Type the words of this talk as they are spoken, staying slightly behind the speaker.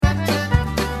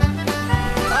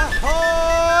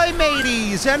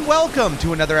Greetings and welcome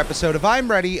to another episode of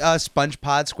I'm Ready, a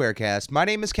SpongePod Squarecast. My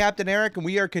name is Captain Eric, and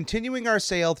we are continuing our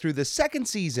sail through the second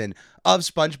season of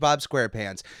SpongeBob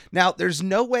SquarePants. Now, there's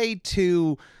no way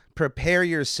to prepare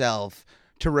yourself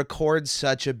to record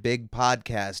such a big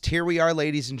podcast. Here we are,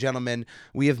 ladies and gentlemen.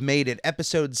 We have made it,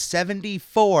 episode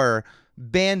 74,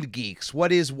 Band Geeks,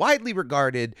 what is widely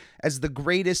regarded as the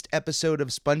greatest episode of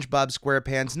SpongeBob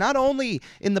SquarePants, not only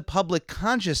in the public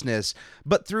consciousness,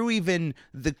 but through even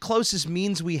the closest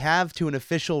means we have to an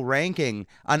official ranking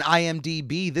on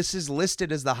IMDb. This is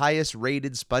listed as the highest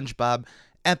rated SpongeBob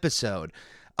episode.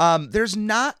 There's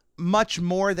not much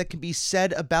more that can be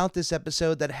said about this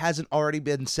episode that hasn't already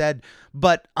been said,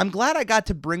 but I'm glad I got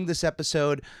to bring this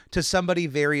episode to somebody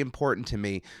very important to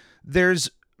me. There's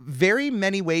very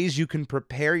many ways you can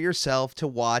prepare yourself to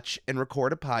watch and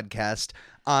record a podcast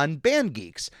on Band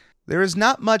Geeks. There is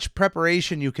not much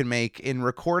preparation you can make in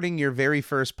recording your very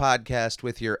first podcast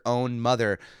with your own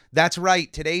mother. That's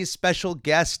right. Today's special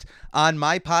guest on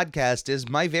my podcast is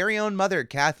my very own mother,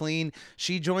 Kathleen.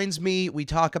 She joins me. We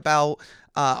talk about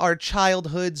our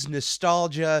childhood's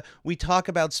nostalgia. We talk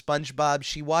about SpongeBob.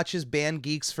 She watches Band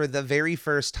Geeks for the very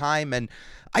first time, and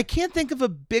I can't think of a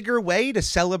bigger way to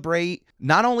celebrate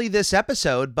not only this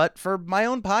episode, but for my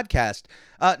own podcast.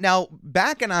 Now,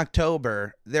 back in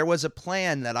October, there was a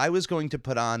plan that I was going to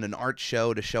put on an art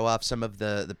show to show off some of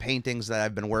the paintings that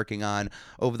I've been working on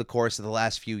over the course of the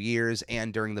last few years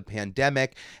and during the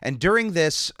pandemic. And during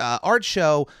this art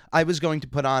show, I was going to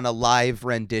put on a live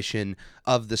rendition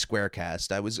of the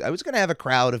Squarecast. I was going to have a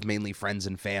crowd of mainly friends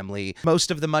and family.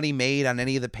 Most of the money made on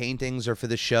any of the paintings or for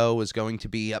the show was going to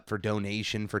be up for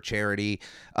donation for charity.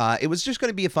 It was just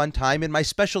going to be a fun time, and my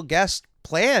special guest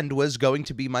planned was going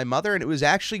to be my mother, and it was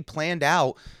actually planned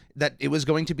out that it was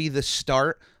going to be the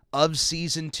start of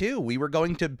season 2. We were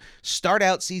going to start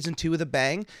out season 2 with a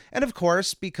bang, and of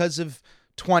course, because of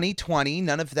 2020,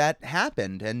 none of that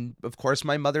happened, and of course,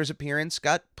 my mother's appearance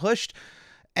got pushed.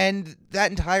 And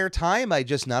that entire time, I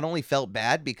just not only felt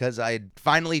bad because I had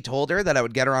finally told her that I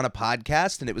would get her on a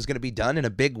podcast and it was going to be done in a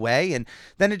big way, and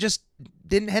then it just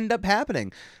didn't end up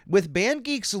happening. With Band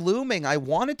Geeks looming, I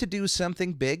wanted to do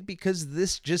something big because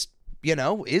this just,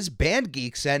 is Band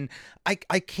Geeks, and I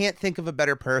can't think of a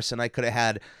better person I could have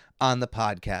had on the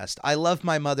podcast. I love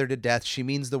my mother to death. She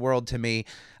means the world to me.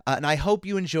 And I hope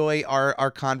you enjoy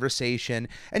our conversation.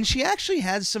 And she actually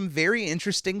has some very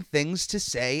interesting things to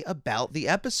say about the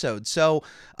episode. So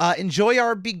enjoy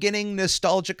our beginning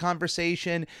nostalgia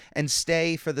conversation and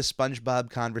stay for the SpongeBob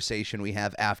conversation we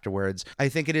have afterwards. I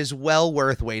think it is well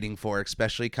worth waiting for,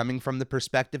 especially coming from the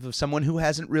perspective of someone who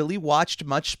hasn't really watched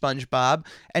much SpongeBob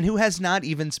and who has not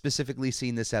even specifically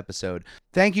seen this episode.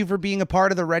 Thank you for being a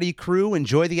part of the Ready crew.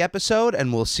 Enjoy the episode,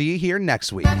 and we'll see you here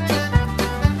next week.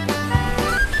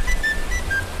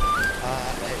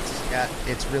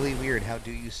 It's really weird. How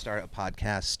do you start a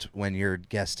podcast when your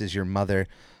guest is your mother?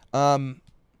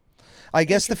 I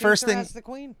guess the first thing. As the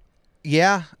queen.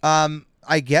 Yeah.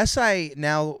 I guess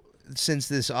now, since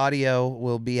this audio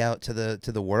will be out to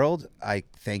the world, I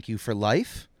thank you for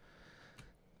life.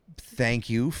 Thank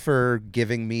you for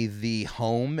giving me the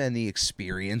home and the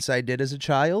experience I did as a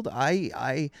child.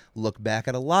 I look back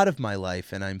at a lot of my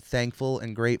life, and I'm thankful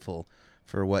and grateful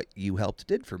for what you helped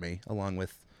did for me, along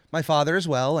with my father as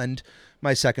well, and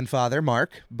my second father,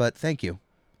 Mark, but thank you.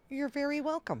 You're very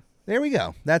welcome. There we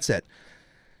go. That's it.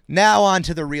 Now on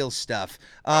to the real stuff.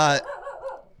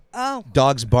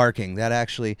 Dogs barking. That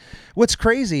actually... What's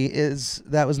crazy is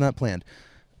that was not planned.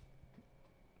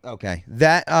 Okay.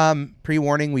 That,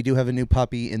 pre-warning, we do have a new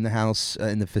puppy in the house,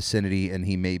 in the vicinity, and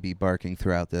he may be barking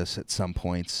throughout this at some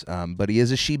points. But he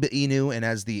is a Shiba Inu, and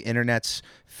as the internet's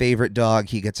favorite dog,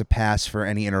 he gets a pass for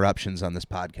any interruptions on this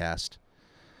podcast.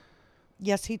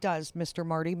 Yes, he does, Mr.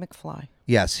 Marty McFly.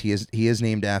 Yes, he is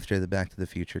named after the Back to the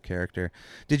Future character.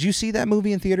 Did you see that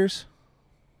movie in theaters?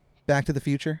 Back to the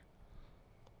Future?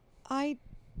 I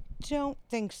don't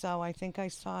think so. I think I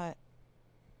saw it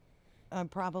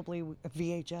probably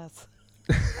VHS.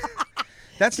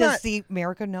 Does the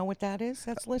America know what that is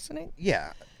that's listening?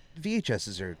 Yeah.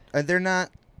 VHSs are... they're not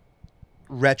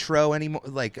retro anymore.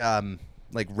 Like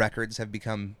records have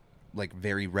become...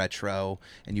 very retro,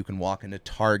 and you can walk into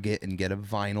Target and get a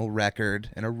vinyl record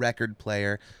and a record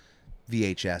player.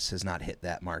 VHS has not hit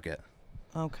that market.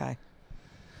 Okay.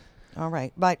 All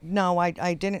right. But no,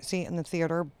 I didn't see it in the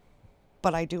theater,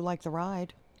 but I do like the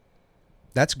ride.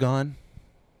 That's gone.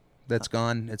 That's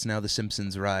gone. It's now the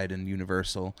Simpsons ride in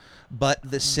Universal. But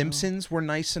the Simpsons were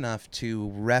nice enough to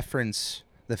reference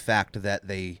the fact that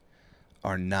they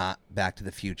are not Back to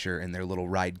the Future in their little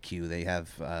ride queue. They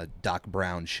have Doc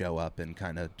Brown show up and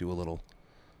kind of do a little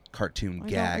cartoon I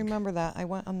gag. don't remember that. I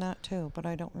went on that too, but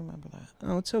I don't remember that.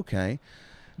 Oh, it's okay.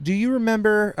 Do you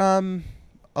remember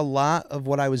a lot of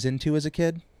what I was into as a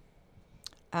kid?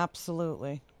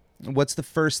 Absolutely. What's the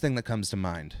first thing that comes to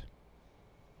mind?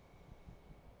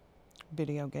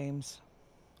 Video games.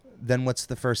 Then what's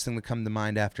the first thing that come to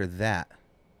mind after that?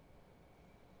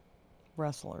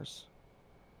 Wrestlers.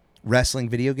 Wrestling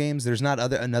video games? There's not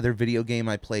another video game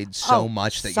I played so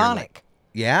much that Sonic. you're like,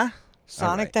 yeah?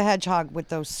 Sonic the Hedgehog with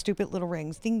those stupid little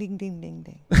rings. Ding, ding, ding, ding,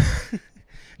 ding.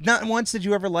 Not once did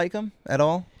you ever like them at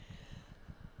all?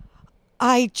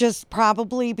 I just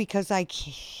probably because I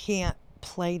can't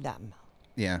play them.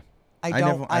 Yeah. I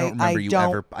don't remember you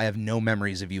ever. I have no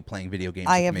memories of you playing video games.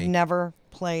 I with have me. never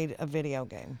played a video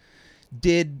game.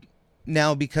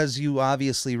 Now, because you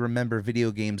obviously remember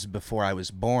video games before I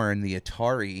was born, the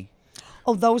Atari.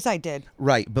 Oh, those I did.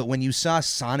 Right, but when you saw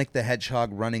Sonic the Hedgehog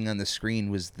running on the screen,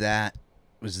 was it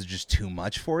just too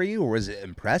much for you, or was it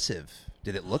impressive?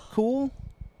 Did it look cool?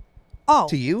 Oh,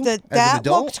 to you as an that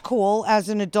adult? looked cool as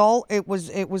an adult. It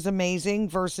was amazing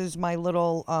versus my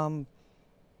little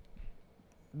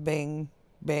bing.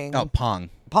 Oh, Pong.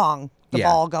 The Yeah.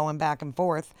 ball going back and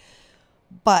forth.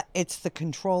 But it's the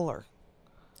controller.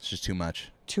 It's just too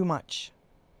much. Too much.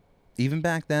 Even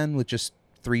back then with just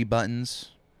 3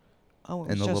 buttons. Oh,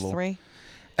 it And was the just little- 3?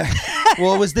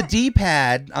 Well, it was the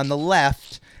D-pad on the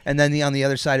left, and then on the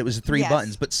other side it was 3 Yes.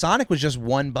 buttons. But Sonic was just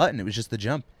 1 button. It was just the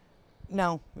jump.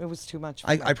 No, it was too much. For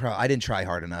me. I didn't try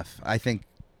hard enough. I think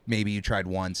maybe you tried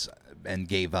once and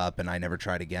gave up, and I never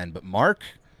tried again. But Mark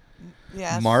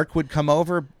would come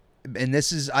over, and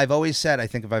I've always said, I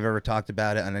think if I've ever talked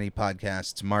about it on any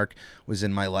podcasts, Mark was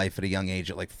in my life at a young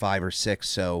age at like 5 or 6,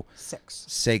 so 6.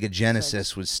 Sega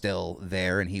Genesis was still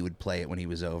there, and he would play it when he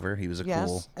was over. He was a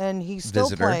cool and he still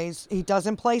visitor. plays. He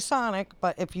doesn't play Sonic,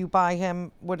 but if you buy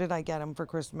him, what did I get him for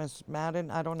Christmas?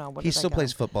 Madden? I don't know. He still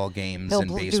plays football games He'll and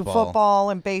do baseball. football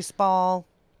and baseball,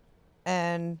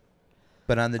 and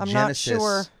But on the I'm not Genesis,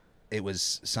 sure. it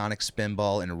was Sonic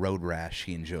Spinball and Road Rash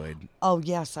he enjoyed. oh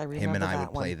yes, I remember Him and I that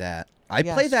would play one. that. I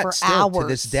Yes, play that for still to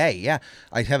this hours. day. Yeah,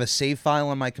 I have a save file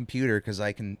on my computer because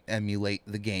I can emulate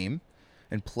the game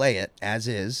and play it as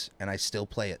is, and I still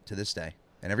play it to this day.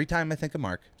 And every time I think of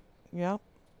Mark, Yeah,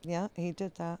 he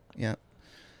did that. yeah.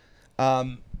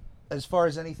 As far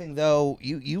as anything though,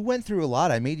 you went through a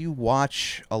lot. I made you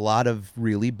watch a lot of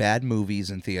really bad movies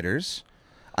in theaters.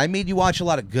 I made you watch a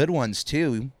lot of good ones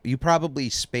too. You probably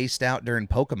spaced out during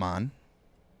Pokemon.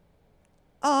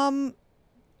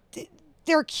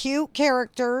 They're cute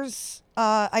characters.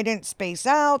 I didn't space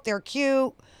out. They're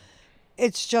cute.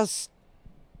 It's just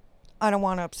I don't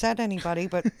want to upset anybody,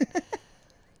 but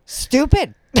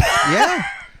stupid. Yeah,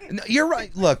 no, you're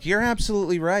right. Look, you're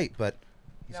absolutely right. But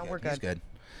No, we're He's good.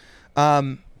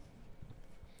 good.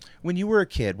 When you were a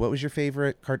kid, what was your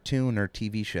favorite cartoon or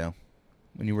TV show?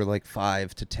 When you were like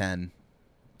 5 to 10,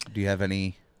 do you have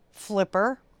any?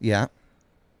 Flipper. Yeah.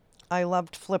 I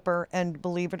loved Flipper, and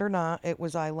believe it or not, it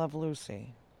was I Love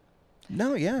Lucy.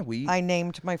 No. Yeah. I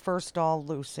named my first doll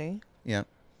Lucy. Yeah.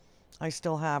 I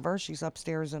still have her. She's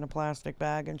upstairs in a plastic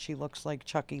bag, and she looks like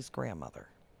Chucky's grandmother.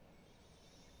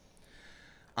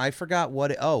 I forgot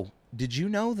what. Did you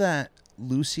know that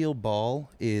Lucille Ball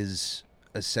is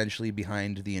essentially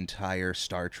behind the entire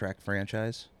Star Trek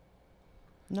franchise?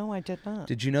 No, I did not.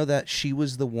 Did you know that she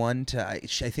was the one to? I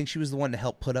think she was the one to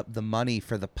help put up the money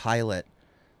for the pilot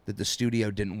that the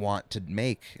studio didn't want to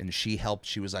make, and she helped.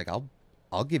 She was like,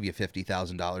 "I'll give you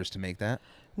 $50,000 to make that."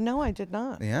 No, I did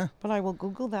not. Yeah. But I will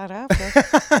Google that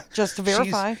after, just to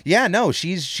verify.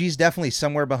 She's definitely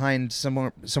somewhere behind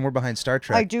Star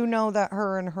Trek. I do know that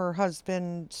her and her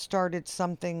husband started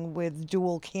something with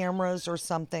dual cameras or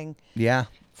something Yeah.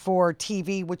 for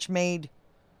TV, which made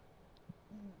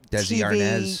Desi TV,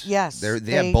 Arnaz. yes,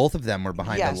 They both of them were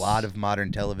behind yes. a lot of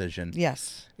modern television.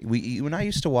 yes. You and I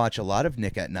used to watch a lot of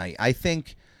Nick at Night. I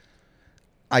think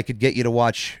I could get you to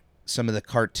watch some of the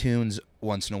cartoons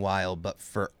once in a while, but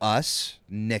for us,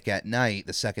 Nick at Night,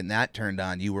 the second that turned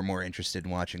on, you were more interested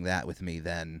in watching that with me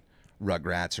than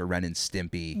Rugrats or Ren and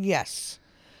Stimpy. Yes.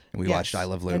 And we yes. watched I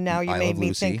Love Lucy. And now you made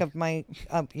me think of my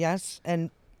yes, and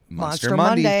Monster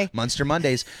Monday. Monday. Monster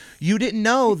Mondays. You didn't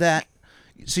know that,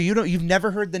 so you've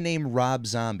never heard the name Rob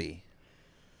Zombie.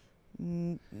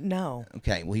 No.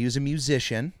 Okay, well, he was a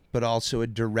musician, but also a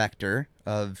director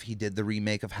he did the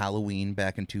remake of Halloween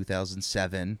back in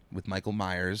 2007 with Michael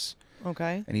Myers,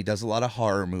 Okay. and he does a lot of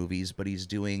horror movies, but he's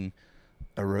doing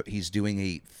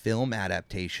a film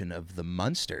adaptation of The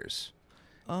Munsters.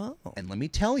 Oh. And let me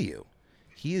tell you,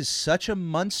 he is such a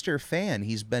Munster fan.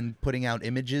 He's been putting out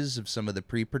images of some of the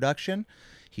pre-production.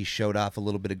 He showed off a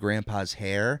little bit of Grandpa's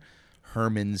hair.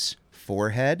 Herman's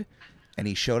forehead, and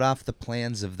he showed off the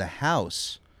plans of the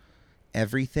house.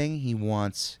 Everything he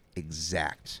wants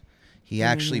exact. He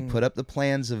actually put up the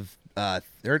plans of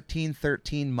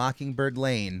 1313 Mockingbird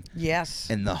Lane. Yes.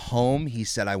 And the home, he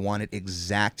said, I want it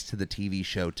exact to the TV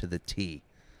show, to the T.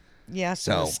 Yes,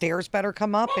 so the stairs better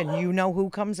come up, and you know who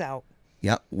comes out.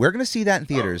 Yeah, we're going to see that in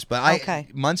theaters. But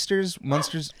Munsters.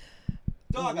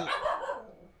 Dogga.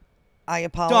 I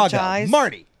apologize. Dogga.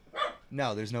 Marty.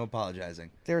 No, there's no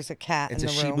apologizing. There's a cat in the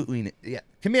room. It's a Shiba Inu. Yeah,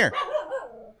 come here.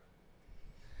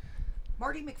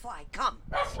 Marty McFly, come.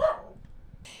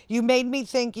 You made me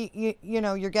think, you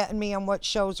know, you're getting me on what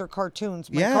shows are cartoons.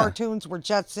 My cartoons were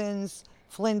Jetsons,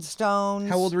 Flintstones.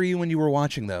 How old were you when you were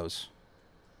watching those?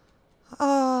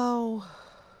 Oh,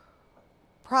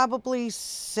 probably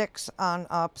 6 on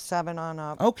up, 7 on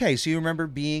up. Okay, so you remember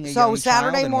being a young child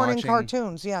Saturday and morning watching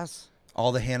cartoons, yes.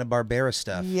 all the Hanna-Barbera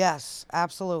stuff. Yes,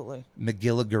 absolutely.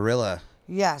 Magilla Gorilla.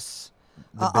 Yes.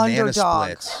 The Banana Underdog.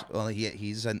 Splits. Well,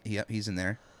 he's in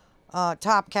there.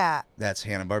 Top Cat. That's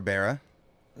Hanna-Barbera.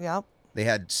 Yep. They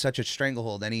had such a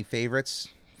stranglehold. Any favorites?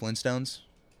 Flintstones?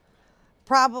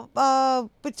 Probably,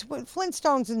 between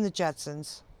Flintstones and the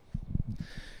Jetsons.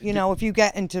 You know, if you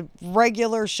get into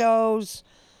regular shows.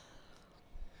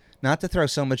 Not to throw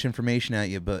so much information at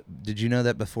you, but did you know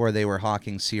that before they were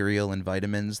hawking cereal and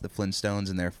vitamins, the Flintstones,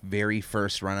 in their very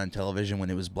first run on television when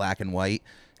it was black and white,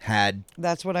 had...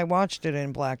 That's what I watched it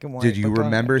in, black and white. Did you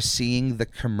remember seeing the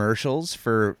commercials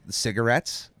for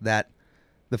cigarettes that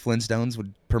the Flintstones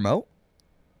would promote?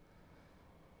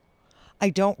 I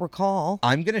don't recall.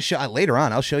 I'm going to show later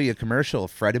on. I'll show you a commercial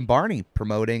of Fred and Barney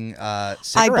promoting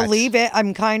cigarettes. I believe it.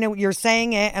 I'm kind of, you're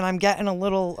saying it, and I'm getting a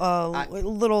little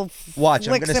watch,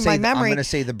 flicks in my memory. I'm going to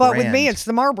say the but brand. With me, it's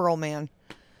the Marlboro Man,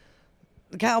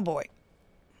 the cowboy.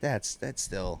 That's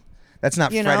still. That's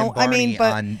not you Fred know, and Barney I mean,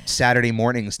 but on Saturday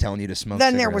mornings telling you to smoke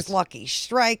then cigarettes. there was Lucky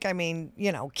Strike. I mean,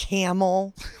 you know,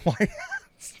 Camel. Why?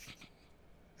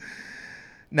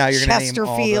 Now you're going to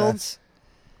name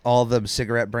all the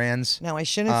cigarette brands. No, I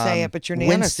shouldn't say it, but your Nana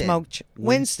Winston. smoked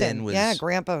Winston was... Yeah,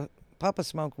 Papa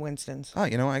smoked Winston's. Oh,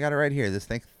 you know, I got it right here.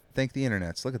 Thank the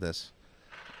internets. Look at this.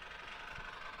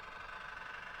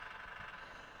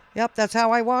 Yep, that's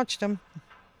how I watched them.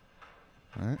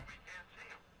 All right.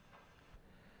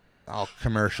 Oh,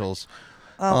 commercials.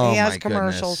 Oh, he has my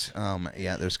commercials. Goodness.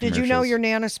 Yeah, there's commercials. Did you know your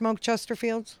Nana smoked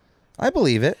Chesterfields? I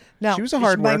believe it. No, she was a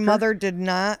hard worker. My mother did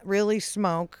not really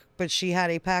smoke, but she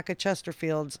had a pack of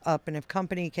Chesterfields up, and if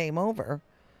company came over,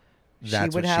 she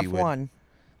would have one.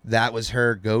 That was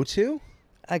her go-to?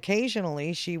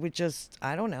 Occasionally, she would just,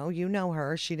 I don't know, you know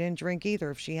her. She didn't drink either.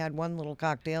 If she had one little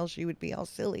cocktail, she would be all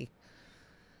silly.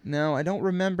 No, I don't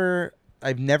remember.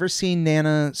 I've never seen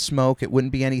Nana smoke. It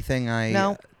wouldn't be anything I...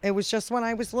 No, it was just when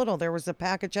I was little. There was a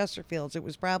pack of Chesterfields. It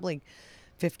was probably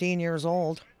 15 years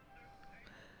old.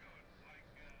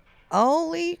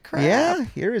 Holy crap. Yeah,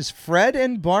 here is Fred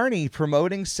and Barney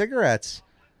promoting cigarettes.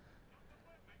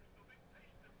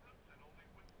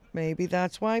 Maybe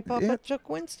that's why Papa took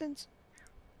Winston's.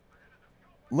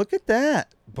 Look at that.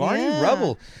 Barney Yeah.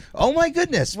 Rubble. Oh, my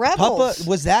goodness. Rebels. Papa,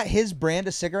 was that his brand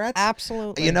of cigarettes?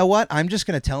 Absolutely. You know what? I'm just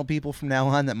going to tell people from now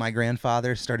on that my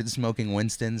grandfather started smoking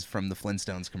Winston's from the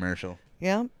Flintstones commercial.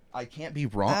 Yeah. I can't be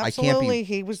wrong. Absolutely. I can't be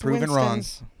he was proven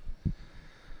Winston's.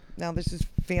 Now, this is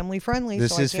family friendly.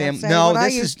 This so is I can't say no. what I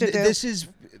This used is to do. this is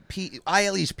I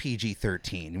at least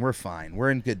PG-13. We're fine. We're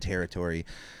in good territory.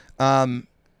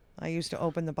 I used to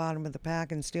open the bottom of the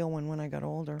pack and steal one when I got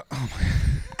older.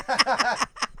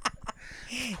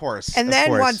 Of course. And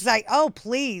then once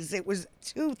please, it was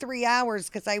 2-3 hours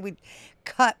because I would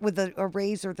cut with a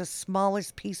razor the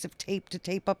smallest piece of tape to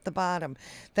tape up the bottom.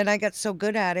 Then I got so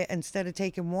good at it, instead of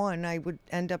taking one, I would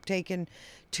end up taking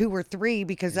 2 or 3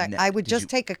 because I would just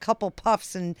take a couple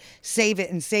puffs and save it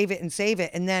and save it and save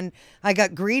it. And then I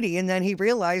got greedy, and then he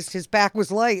realized his back was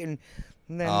light, and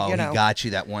then, he got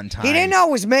you that one time. He didn't know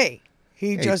it was me.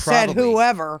 He just said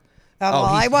whoever.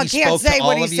 I can't say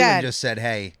what he said. And just said,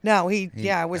 "Hey." No,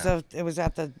 it was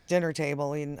at the dinner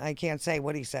table, and I can't say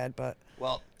what he said, but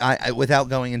well, I without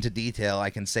going into detail, I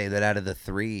can say that out of the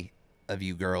 3 of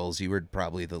you girls, you were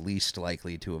probably the least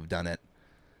likely to have done it,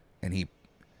 and he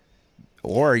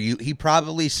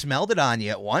probably smelled it on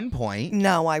you at one point.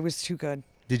 No, I was too good.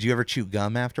 Did you ever chew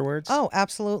gum afterwards? Oh,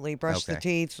 absolutely. Brush the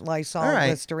teeth, Lysol,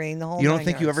 Listerine, the whole You don't 9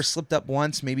 think you yards. ever slipped up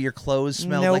once? Maybe your clothes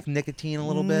smelled like nicotine a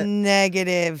little bit?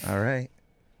 Negative. All right.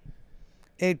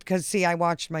 Because, see, I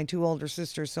watched my 2 older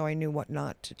sisters, so I knew what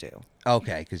not to do.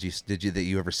 Okay, because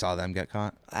you ever saw them get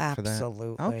caught?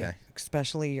 Absolutely. For that? Okay.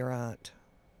 Especially your aunt,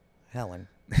 Helen.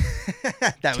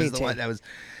 That was the one that was...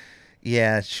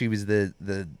 Yeah, she was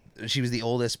she was the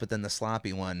oldest, but then the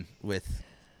sloppy one with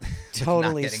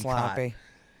Totally not getting sloppy.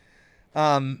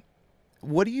 caught.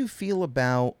 What do you feel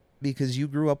about, because you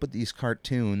grew up with these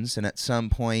cartoons, and at some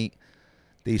point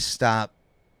they stop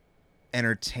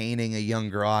entertaining a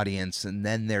younger audience, and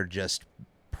then they're just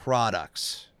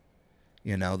products.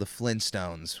 You know, the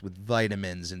Flintstones with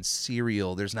vitamins and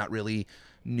cereal. There's not really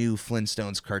new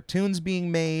Flintstones cartoons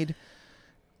being made.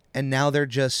 And now they're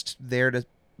just there to,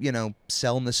 you know,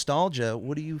 sell nostalgia.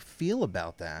 What do you feel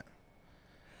about that?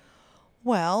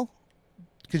 Well,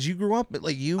 because you grew up,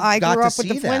 like you I got grew to up with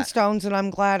see the that. Flintstones, and I'm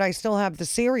glad I still have the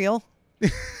cereal.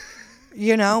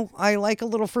 You know, I like a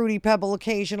little Fruity Pebble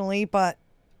occasionally, but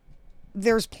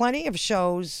there's plenty of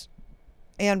shows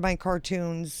and my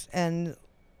cartoons and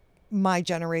my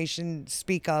generation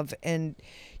speak of, and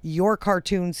your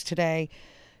cartoons today.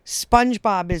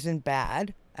 SpongeBob isn't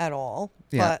bad at all,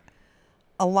 Yeah. but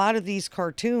a lot of these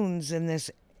cartoons and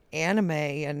this anime,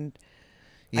 and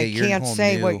Yeah, I you're can't whole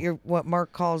say new. what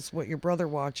Mark calls what your brother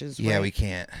watches. Yeah, right? we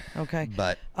can't. Okay.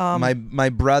 But my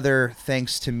brother,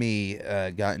 thanks to me,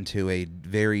 got into a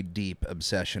very deep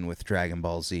obsession with Dragon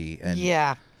Ball Z. And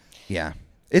Yeah. yeah.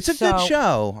 It's a good So-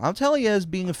 show. I'll tell you, as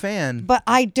being a fan, But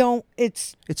I don't,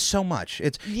 it's, it's so much.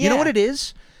 It's You know Yeah. what it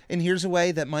is? And here's a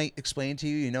way that might explain to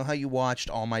you. You know how you watched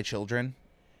All My Children?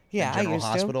 yeah, in I General used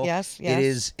Hospital? to. Yes, yes. It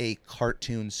is a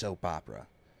cartoon soap opera.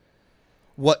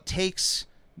 What takes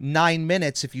 9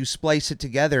 minutes, if you splice it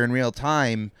together in real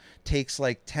time, takes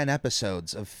like 10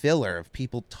 episodes of filler of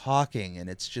people talking, and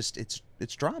it's just it's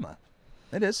drama.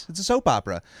 It is. It's a soap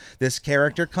opera. This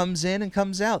character comes in and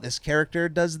comes out. This character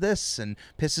does this and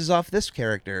pisses off this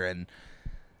character, and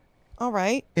All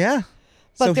right. yeah.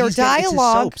 But So their he's got-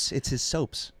 dialogue- It's his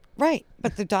soaps. Right.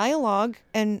 But the dialogue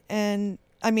and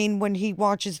I mean, when he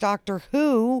watches Doctor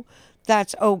Who,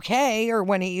 that's okay, or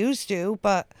when he used to,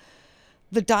 but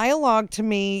the dialogue to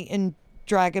me in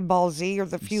Dragon Ball Z, or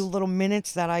the few little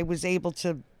minutes that I was able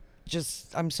to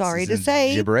just, I'm sorry to It's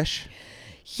say, gibberish.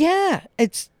 yeah,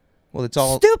 it's Well, it's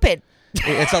all. stupid.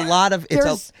 It's a lot of.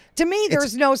 To me,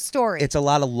 there's no story. It's a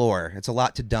lot of lore. It's a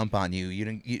lot to dump on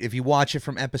you. If you watch it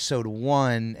from episode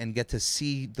 1 and get to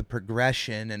see the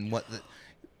progression and what the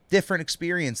different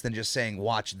experience than just saying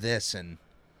watch this, and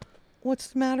What's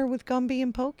the matter with Gumby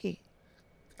and Pokey?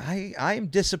 I am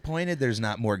disappointed there's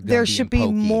not more Gumby There should and be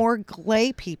Pokey. more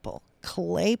clay people.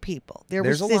 Clay people. There's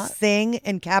was a this lot. thing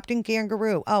in Captain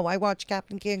Kangaroo. Oh, I watched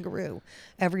Captain Kangaroo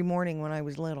every morning when I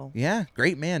was little. Yeah,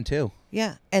 great man too.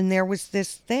 Yeah. And there was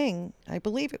this thing, I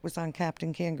believe it was on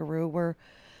Captain Kangaroo, where,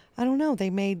 I don't know, they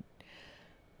made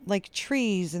like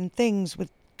trees and things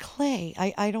with clay.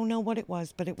 I don't know what it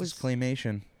was, but it was, It's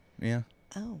claymation. Yeah.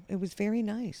 oh, it was very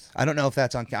nice. I don't know if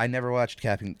that's on. I never watched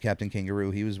Captain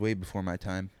Kangaroo. He was way before my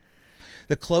time.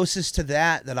 The closest to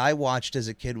that I watched as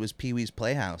a kid was Pee-wee's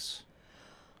Playhouse.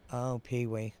 Oh,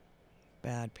 Pee-wee.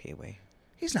 Bad Pee-wee.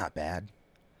 He's not bad.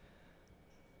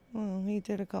 Well, he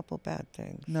did a couple bad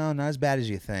things. No, not as bad as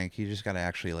you think. You just got to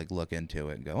actually like look into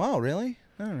it and go, "Oh, really?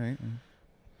 All right."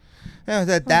 Yeah,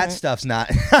 that right. stuff's not.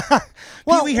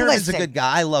 Well, Pee-wee Herman's a listen. good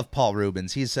guy. I love Paul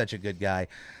Rubens. He's such a good guy.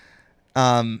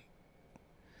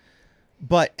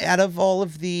 But out of all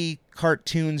of the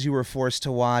cartoons you were forced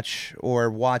to watch or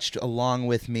watched along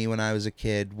with me when I was a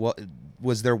kid, what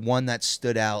was there one that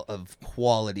stood out of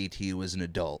quality to you as an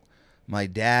adult? My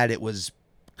dad, it was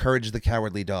Courage the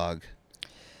Cowardly Dog.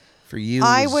 For you,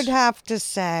 I it was- would have to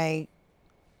say,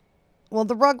 well,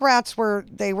 the Rugrats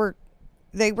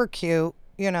were cute,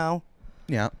 you know,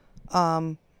 yeah.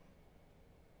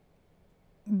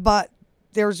 but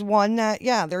there's one that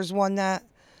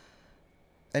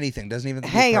Anything doesn't even.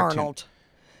 Hey cartoon. Arnold,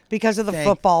 because of the Thank-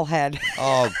 football head,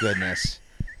 Oh goodness,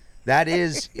 that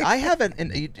is. I haven't.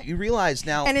 And you realize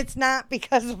now. and it's not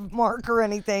because of Mark or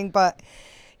anything, but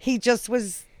he just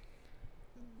was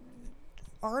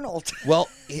Arnold. Well,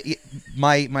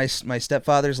 my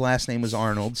stepfather's last name was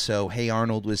Arnold, so Hey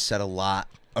Arnold was said a lot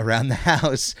around the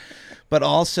house. But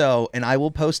also, and I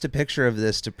will post a picture of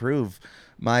this to prove,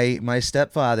 my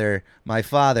stepfather, my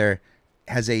father,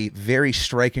 has a very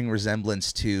striking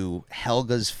resemblance to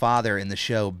Helga's father in the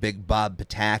show, Big Bob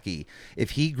Pataki.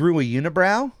 If he grew a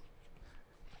unibrow,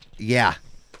 yeah,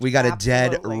 we got a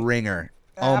dead Absolutely. ringer.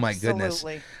 Oh my goodness.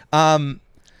 Absolutely.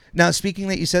 Now, speaking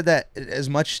that you said that, as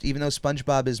much, even though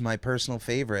SpongeBob is my personal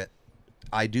favorite,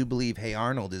 I do believe Hey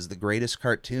Arnold is the greatest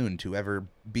cartoon to ever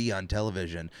be on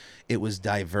television. It was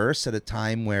diverse at a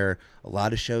time where a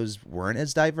lot of shows weren't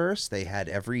as diverse. They had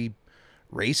every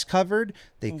race covered.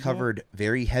 They covered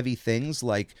very heavy things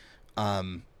like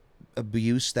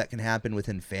abuse that can happen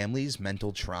within families,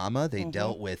 mental trauma. They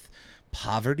dealt with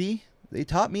poverty. They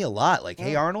taught me a lot. Like,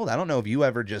 Hey Arnold, I don't know if you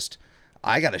ever just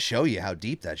I got to show you how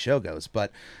deep that show goes.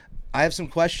 But I have some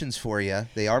questions for you.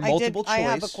 They are multiple choice. I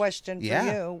have a question for Yeah.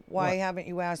 you. Why What? haven't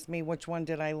you asked me which one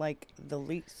did I like the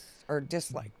least or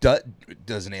dislike?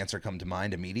 Does an answer come to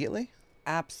mind immediately?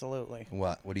 Absolutely.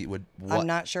 What? What do you what? I'm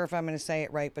not sure if I'm going to say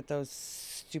it right, but those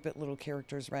stupid little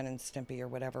characters, Ren and Stimpy or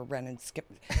whatever, Ren and Skip.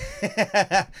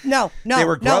 No, They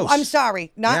were no. gross. I'm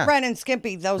sorry, not Yeah. Ren and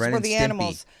Skimpy. Those Ren were and the Stimpy.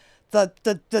 animals.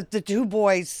 The two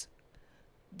boys,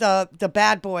 the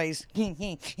bad boys.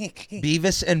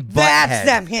 Beavis and Butthead.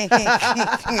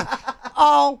 That's them.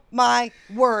 Oh my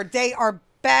word, they are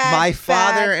bad. My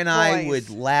father bad and I boys. would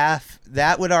laugh.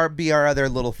 That would be our other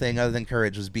little thing other than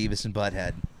Courage was Beavis and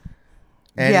Butthead.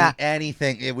 Yeah.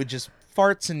 Anything. It would just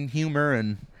farts and humor,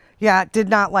 and Yeah, did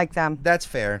not like them. that's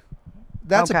fair.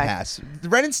 That's a Okay. pass.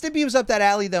 Ren and Stimpy was up that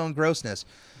alley, though, in grossness.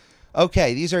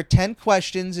 Okay, these are 10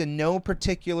 questions in no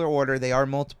particular order. They are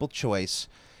multiple choice.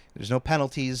 There's no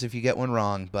penalties if you get one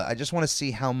wrong, but I just want to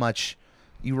see how much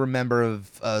you remember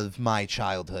of my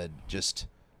childhood, just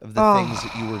of the things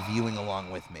that you were viewing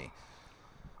along with me.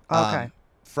 Okay.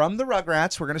 From the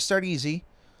Rugrats, we're going to start easy.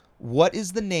 What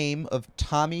is the name of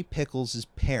Tommy Pickles'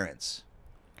 parents?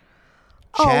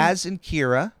 Oh. Chaz and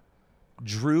Kira,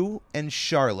 Drew and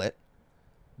Charlotte,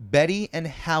 Betty and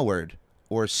Howard,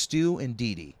 or Stu and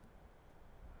Dee Dee?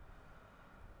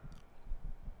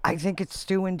 I think it's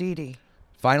Stu and Dee Dee.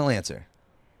 Final answer.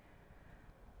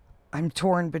 I'm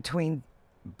torn between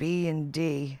B and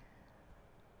D.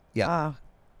 Yeah.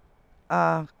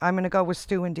 I'm going to go with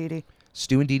Stu and Dee Dee.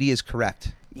 Stu and Dee Dee is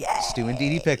correct. Yeah. Stu and Dee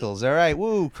Dee Pickles. All right.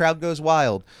 Woo. Crowd goes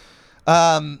wild.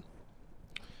 The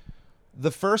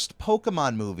first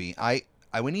Pokemon movie, I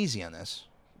went easy on this.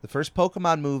 The first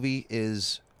Pokemon movie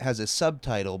has a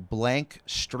subtitle, Blank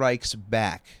Strikes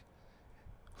Back.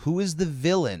 Who is the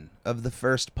villain of the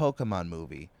first Pokemon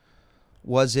movie?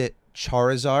 Was it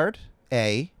Charizard,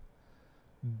 A,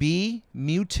 B,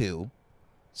 Mewtwo,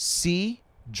 C,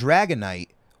 Dragonite,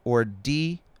 or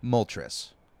D, Moltres?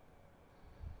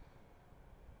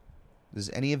 Does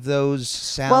any of those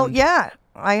sound Well, yeah.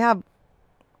 I have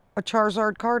a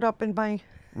Charizard card up in my...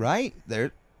 right?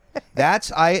 There.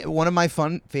 That's one of my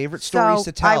favorite stories so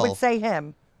to tell. I would say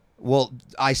him. Well,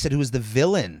 I said who was the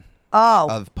villain Oh.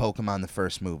 of Pokemon the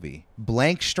first movie.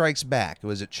 Blank Strikes Back.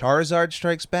 Was it Charizard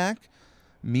Strikes Back?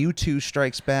 Mewtwo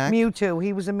Strikes Back? Mewtwo.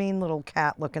 He was a mean little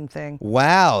cat-looking thing.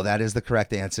 Wow, that is the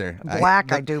correct answer.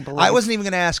 Black, I do believe. I wasn't even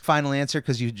going to ask final answer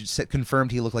because you just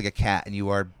confirmed he looked like a cat, and you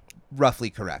are roughly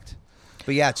correct.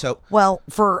 But yeah, so Well,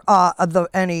 for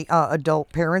any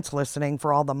adult parents listening,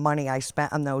 for all the money I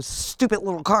spent on those stupid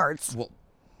little cards. well,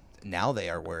 now they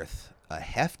are worth a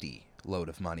hefty load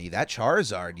of money. That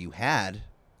Charizard you had,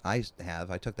 I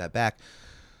took that back.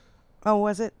 Oh,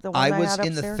 was it the one I I was had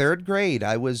in the upstairs? third grade.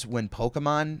 I was when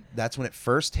Pokemon, that's when it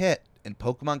first hit, and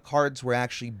Pokemon cards were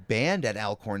actually banned at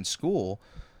Alcorn School,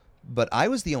 but I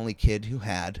was the only kid who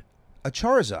had a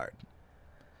Charizard.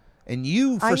 And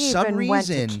you, for some I even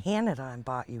reason, went to Canada and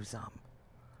bought you some.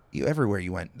 you everywhere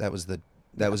you went, that was a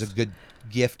good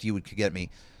gift you could get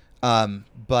me.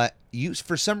 But you,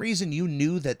 for some reason, you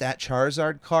knew that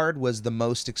Charizard card was the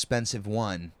most expensive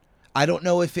one. I don't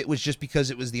know if it was just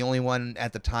because it was the only one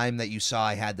at the time that you saw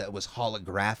I had that was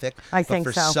holographic. I but think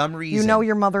for so. some reason, You know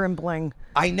your mother in bling.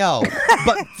 I know,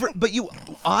 but you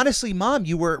honestly, Mom,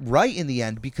 you were right in the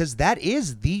end because that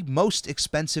is the most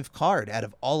expensive card out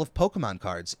of all of Pokemon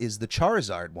cards. Is the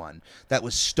Charizard one that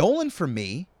was stolen from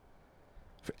me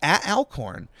at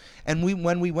Alcorn, and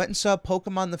when we went and saw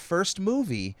Pokemon the first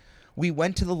movie. We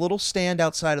went to the little stand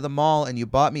outside of the mall, and you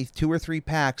bought me 2 or 3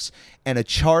 packs, and a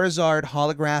Charizard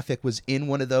holographic was in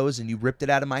one of those, and you ripped it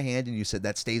out of my hand, and you said,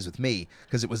 that stays with me,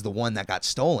 because it was the one that got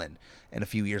stolen. And a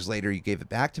few years later, you gave it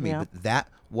back to me, Yeah. but that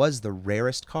was the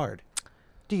rarest card.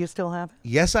 Do you still have it?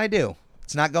 Yes, I do.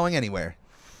 It's not going anywhere.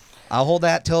 I'll hold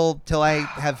that till I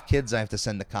have kids I have to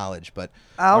send to college, but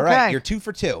all right, Okay. you're 2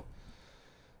 for 2.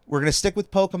 We're going to stick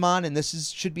with Pokemon, and this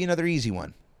should be another easy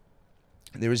one.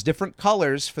 There was different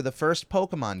colors for the first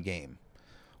Pokemon game.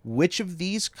 Which of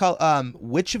these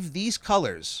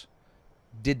colors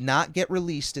did not get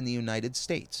released in the United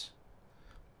States?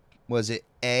 Was it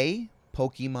A,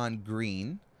 Pokemon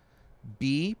Green,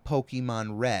 B,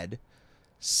 Pokemon Red,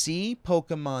 C,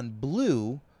 Pokemon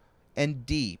Blue, and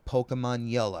D,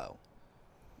 Pokemon Yellow?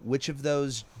 Which of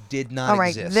those did not All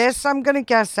right, exist? this I'm going to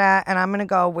guess at, and I'm going to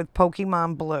go with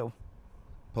Pokemon Blue.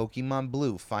 Pokemon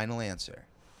Blue, final answer.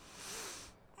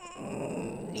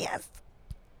 Yes.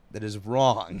 That is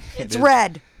wrong. It's It is-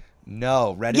 red.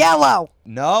 No, red. Yellow.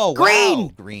 No, Green.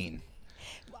 wow, green.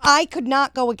 I could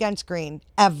not go against green.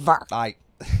 Ever.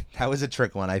 That was a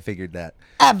trick one. I figured that.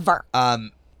 Ever.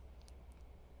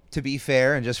 to be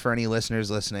fair, and just for any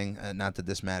listeners listening, not that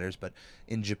this matters, but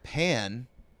in Japan,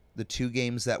 the 2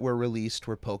 games that were released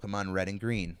were Pokemon Red and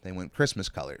Green. They went Christmas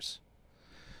colors.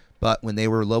 But when they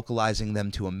were localizing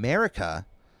them to America,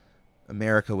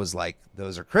 America was like,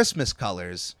 those are Christmas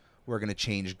colors. We're going to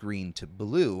change green to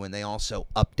blue. And they also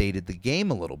updated the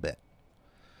game a little bit.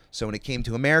 So when it came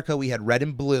to America, we had red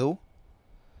and blue.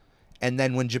 And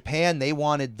then when Japan, they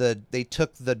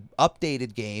took the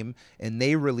updated game and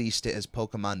they released it as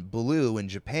Pokemon Blue in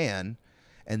Japan.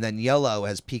 And then yellow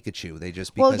as Pikachu. They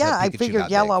just because I Pikachu figured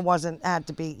got yellow big. had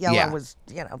to be yellow was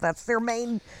that's their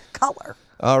main color.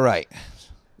 All right.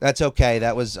 That's okay.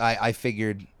 That was I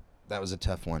figured that was a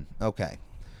tough one. Okay.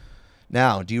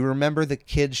 Now, do you remember the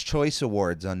Kids' Choice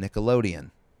Awards on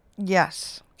Nickelodeon?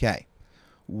 Yes. Okay.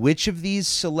 Which of these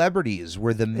celebrities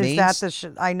were the main... Is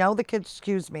that I know the Kids'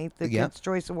 Kids'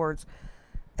 Choice Awards.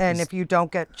 And if you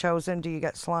don't get chosen, do you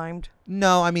get slimed?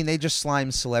 No, I mean, they just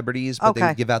slime celebrities, but they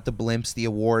would give out the blimps, the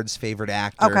awards, favorite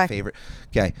actor, favorite...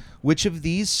 Okay. Which of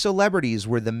these celebrities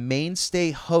were the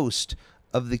mainstay host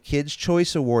of the Kids'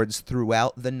 Choice Awards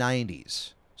throughout the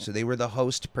 90s? So they were the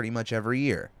host pretty much every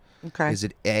year. Okay. Is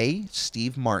it A,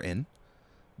 Steve Martin,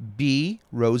 B,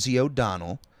 Rosie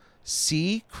O'Donnell,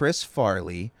 C, Chris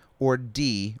Farley, or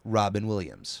D, Robin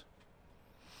Williams?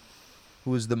 Who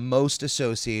was the most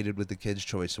associated with the Kids'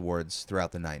 Choice Awards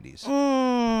throughout the 90s?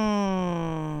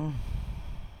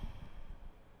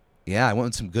 Yeah, I went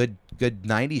with some good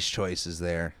 90s choices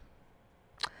there.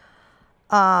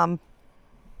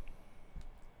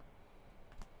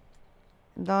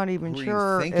 Not even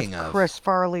sure if Chris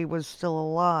Farley was still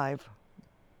alive.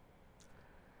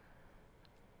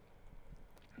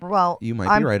 Well, you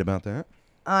might be right about that.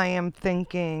 I am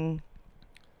thinking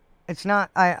it's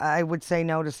not. I would say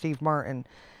no to Steve Martin,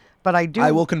 but I do.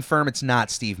 I will confirm it's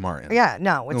not Steve Martin. Yeah,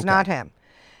 no, it's not him.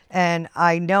 And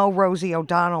I know Rosie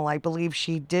O'Donnell. I believe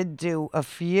she did do a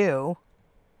few.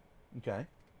 Okay.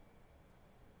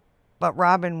 But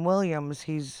Robin Williams,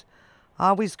 he's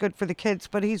always good for the kids,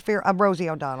 but he's very... Rosie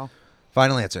O'Donnell.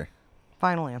 Final answer.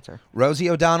 Final answer. Rosie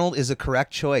O'Donnell is a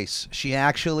correct choice. She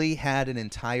actually had an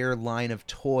entire line of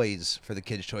toys for the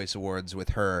Kids' Choice Awards with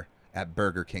her at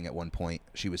Burger King at one point.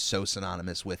 She was so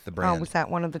synonymous with the brand. Oh, was that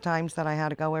one of the times that I had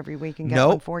to go every week and get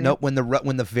one for you? Nope. When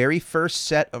the very first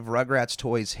set of Rugrats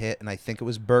toys hit, and I think it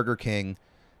was Burger King,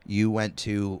 you went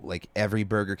to like every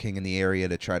Burger King in the area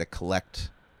to try to collect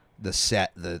the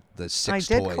set, the 6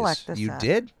 toys. I did collect the set. You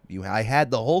did? I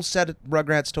had the whole set of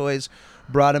Rugrats toys,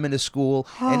 brought them into school,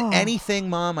 and anything,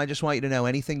 Mom, I just want you to know,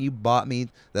 anything you bought me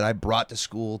that I brought to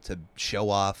school to show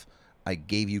off, I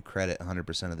gave you credit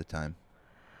 100% of the time.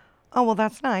 Oh, well,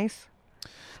 that's nice.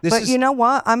 You know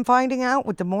what? I'm finding out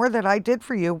with the more that I did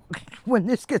for you, when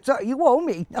this gets out, you owe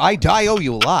me. No. I owe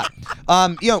you a lot.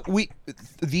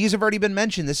 These have already been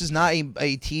mentioned. This is not a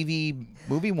TV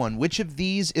movie one. Which of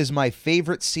these is my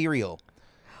favorite cereal?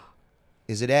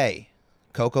 Is it A,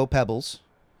 Cocoa Pebbles,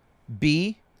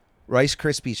 B, Rice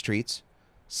Krispies Treats,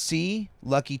 C,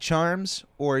 Lucky Charms,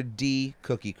 or D,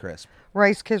 Cookie Crisp?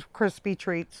 Rice Krispie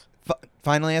Treats.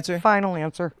 Final answer? Final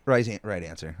answer. Right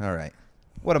answer. All right.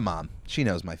 What a mom. She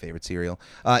knows my favorite cereal.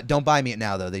 Don't buy me it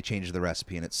now, though. They changed the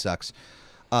recipe, and it sucks.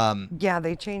 Yeah,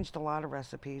 they changed a lot of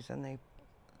recipes, and they...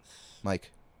 Mike,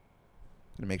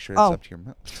 I'm going to make sure it's up to your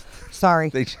mouth.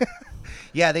 Sorry.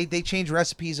 they change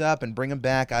recipes up and bring them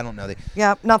back. I don't know.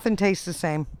 Yeah, nothing tastes the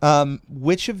same.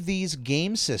 Which of these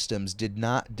game systems did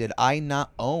I not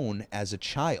own as a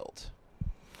child?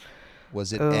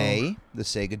 Was it A, the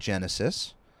Sega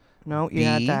Genesis? No, you B,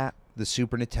 had that. The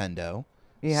Super Nintendo?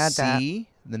 You had that. C,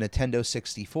 the Nintendo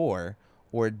 64,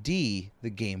 or D, the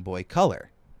Game Boy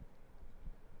Color?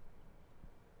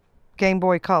 Game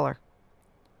Boy Color.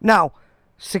 No.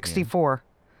 64. Yeah.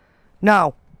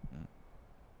 No.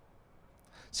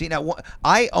 See, now,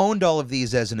 I owned all of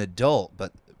these as an adult,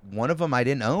 but one of them I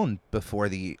didn't own before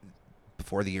the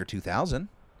year 2000.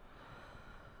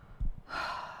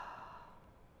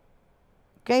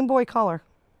 Game Boy Color.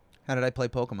 How did I play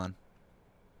Pokemon?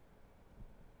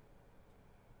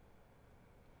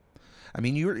 I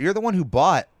mean, you're the one who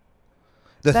bought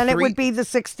the Then it would be the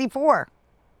 64.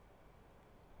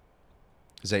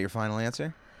 Is that your final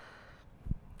answer?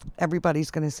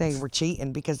 Everybody's going to say we're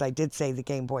cheating because I did say the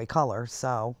Game Boy Color,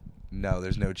 so... No,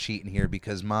 there's no cheating here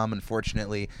because, Mom,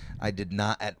 unfortunately, I did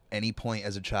not at any point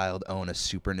as a child own a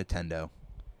Super Nintendo.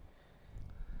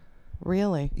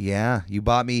 Really? Yeah, you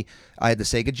bought me... I had the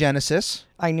Sega Genesis.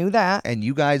 I knew that. And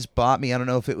you guys bought me, I don't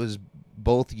know if it was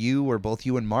both you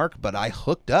and Mark, but I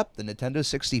hooked up the Nintendo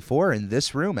 64 in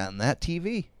this room out in that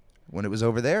TV when it was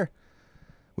over there.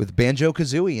 with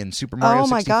Banjo-Kazooie and Super Mario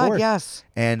 64. Oh my God, yes.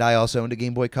 And I also owned a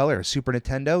Game Boy Color. Super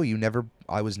Nintendo,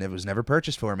 was never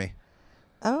purchased for me.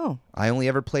 Oh. I only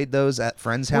ever played those at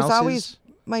friends' It was houses. always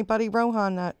my buddy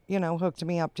Rohan that, hooked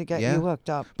me up to get you hooked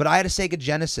up. But I had a Sega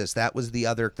Genesis. That was the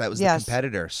Yes.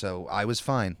 competitor, so I was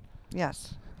fine.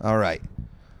 Yes. All right.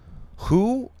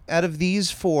 Who out of these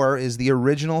four is the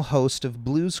original host of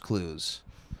Blue's Clues?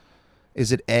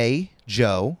 Is it A,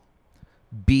 Joe,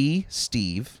 B,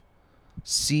 Steve,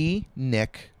 C,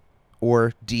 Nick,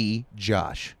 or D,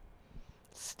 Josh?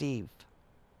 Steve.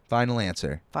 Final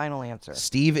answer. Final answer.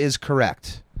 Steve is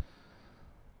correct.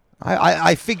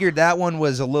 I figured that one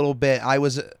was a little bit.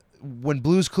 When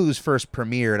Blue's Clues first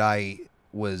premiered, I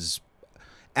was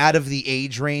out of the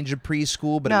age range of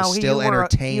preschool, but it was still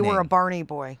entertaining. You were a Barney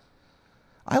boy.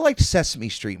 I liked Sesame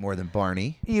Street more than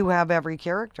Barney. You have every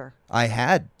character.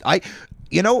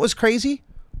 You know what was crazy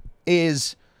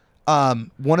is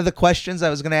one of the questions I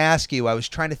was going to ask you. I was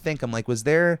trying to think. I'm like, was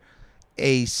there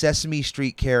a Sesame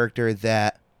Street character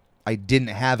that I didn't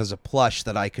have as a plush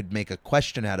that I could make a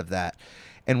question out of that?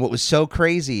 And what was so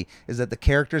crazy is that the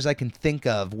characters I can think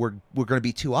of were going to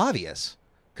be too obvious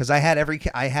because I had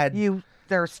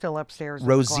They're still upstairs.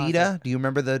 Rosita. Do you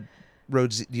remember the? Do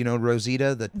you know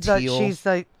Rosita, the teal?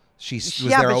 She was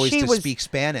there always to speak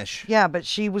Spanish. Yeah, but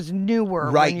she was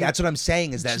newer. Right, that's what I'm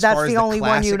saying. Is that as far as the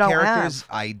classic characters,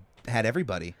 I had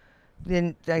everybody.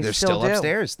 Then they're still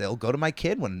upstairs. They'll go to my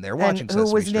kid when they're watching Sesame Street.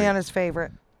 Who was Nana's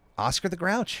favorite? Oscar the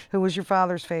Grouch. Who was your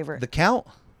father's favorite? The Count.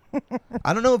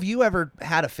 I don't know if you ever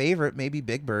had a favorite. Maybe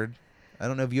Big Bird. I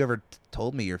don't know if you ever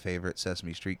told me your favorite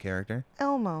Sesame Street character.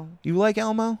 Elmo. You like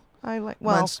Elmo? I like.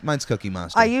 Well, mine's Cookie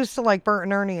Monster. I used to like Bert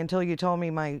and Ernie until you told me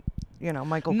my,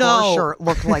 Michael Kors shirt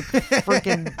looked like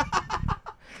freaking.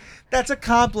 That's a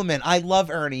compliment. I love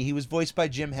Ernie. He was voiced by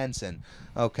Jim Henson.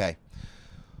 Okay.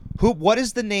 What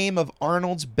is the name of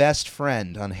Arnold's best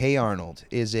friend on Hey Arnold?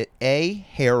 Is it A,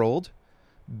 Harold,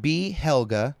 B,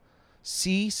 Helga,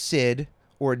 C, Sid,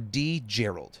 or D,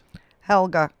 Gerald?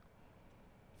 Helga.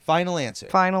 Final answer.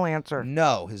 Final answer.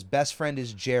 No, his best friend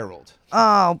is Gerald.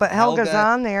 Oh, but Helga's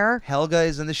on there. Helga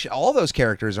is in the show. All those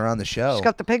characters are on the show. She's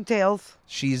got the pigtails.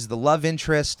 She's the love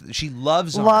interest. She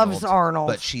loves Arnold.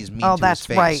 But she's mean to his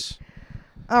face. Right.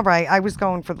 All right, I was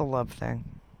going for the love thing.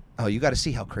 Oh, you got to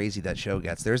see how crazy that show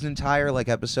gets. There's an entire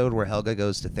episode where Helga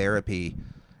goes to therapy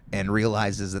and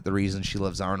realizes that the reason she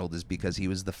loves Arnold is because he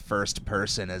was the first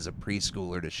person as a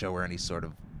preschooler to show her any sort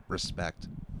of respect.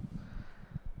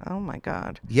 Oh my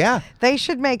God. Yeah. They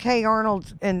should make Hey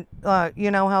Arnold, and you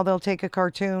know how they'll take a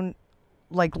cartoon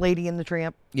like Lady and the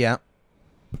Tramp? Yeah.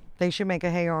 They should make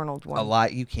a Hey Arnold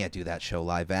one. You can't do that show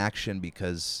live action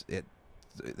because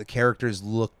the characters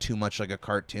look too much like a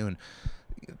cartoon.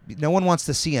 No one wants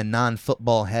to see a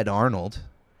non-football head Arnold.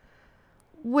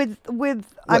 With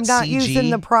I'm not CG? using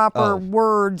the proper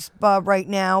words right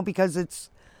now because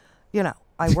it's,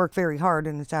 I work very hard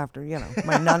and it's after,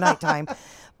 my nighttime.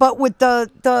 But with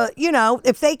the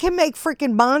if they can make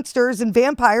freaking monsters and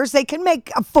vampires, they can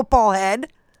make a football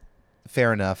head.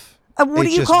 Fair enough. What do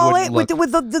you call it with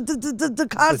the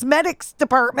cosmetics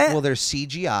department? Well, there's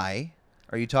CGI.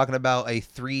 Are you talking about a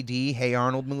 3D Hey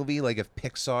Arnold movie, like if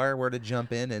Pixar were to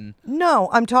jump in and? No,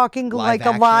 I'm talking like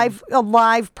a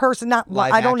live person, not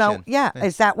live. I don't know. Yeah,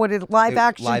 is that what it? Live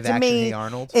action to me Hey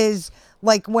Arnold is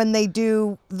like when they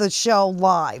do the show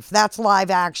live. That's live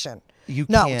action.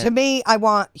 To me, I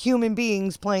want human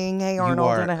beings playing Hey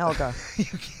Arnold and a Helga.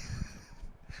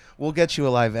 We'll get you a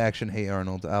live action Hey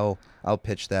Arnold. I'll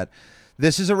pitch that.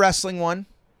 This is a wrestling one.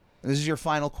 This is your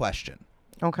final question.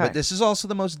 Okay. But this is also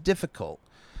the most difficult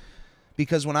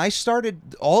because when I started,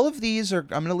 all of these I'm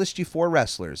going to list you 4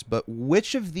 wrestlers, but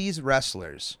which of these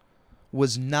wrestlers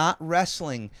was not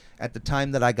wrestling at the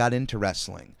time that I got into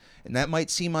wrestling? And that might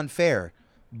seem unfair,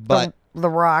 but The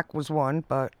Rock was one,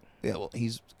 but yeah, well,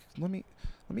 let me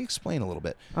explain a little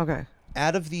bit. Okay.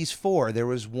 Out of these 4, there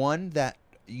was one that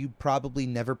you probably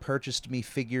never purchased me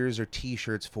figures or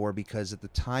T-shirts for because at the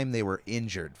time they were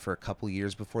injured for a couple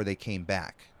years before they came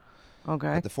back.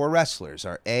 Okay. But the 4 wrestlers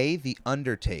are A, The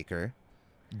Undertaker,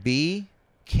 B,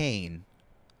 Kane,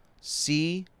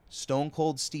 C, Stone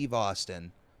Cold Steve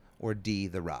Austin, or D,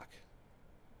 The Rock.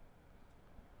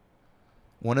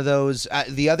 One of those.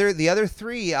 The other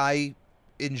 3 I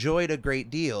enjoyed a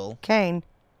great deal. Kane.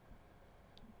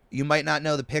 You might not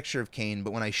know the picture of Kane,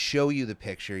 but when I show you the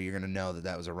picture, you're going to know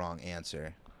that was a wrong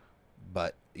answer.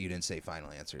 But you didn't say final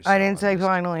answer. So I didn't say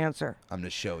final answer. I'm going to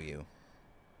show you.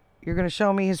 You're going to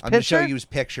show me his picture? I'm going to show you his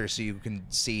picture so you can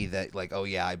see that, oh,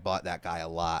 yeah, I bought that guy a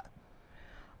lot.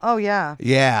 Oh, yeah.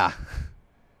 Yeah.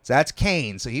 So that's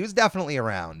Kane. So he was definitely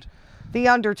around. The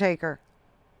Undertaker.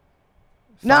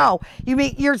 No, you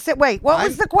mean wait? What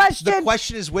was the question? The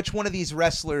question is which one of these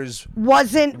wrestlers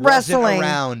wasn't wrestling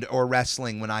around or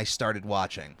wrestling when I started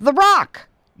watching? The Rock.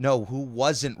 No, who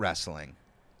wasn't wrestling?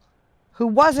 Who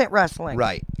wasn't wrestling?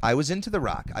 Right. I was into The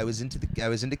Rock. I was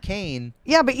into Kane.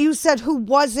 Yeah, but you said who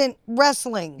wasn't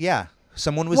wrestling. Yeah,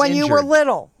 someone was when injured. you were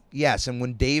little. Yes, and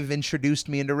when Dave introduced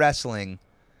me into wrestling,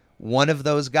 one of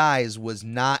those guys was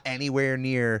not anywhere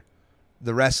near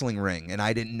the wrestling ring, and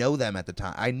I didn't know them at the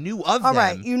time. I knew of them. All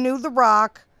right, you knew The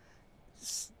Rock,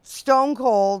 Stone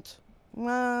Cold.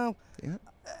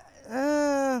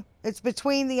 It's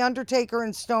between The Undertaker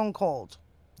and Stone Cold.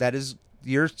 That is,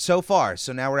 you're so far.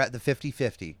 So now we're at the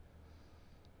 50-50.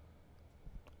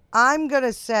 I'm going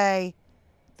to say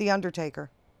The Undertaker.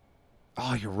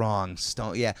 Oh, you're wrong.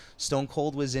 Stone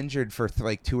Cold was injured for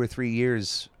like 2 or 3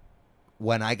 years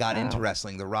when I got into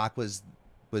wrestling. The Rock was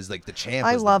like the champ.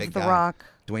 I love the The Rock.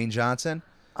 Dwayne Johnson.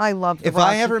 I love The If Rock.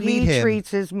 I ever meet him, he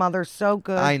treats his mother so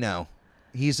good. I know.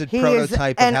 He's a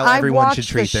prototype of how everyone should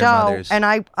treat their mothers. And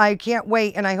I can't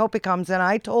wait, and I hope it comes. And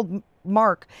I told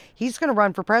Mark he's going to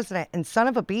run for president. And son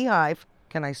of a beehive,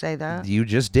 can I say that? You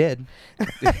just did.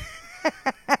 Well,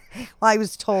 I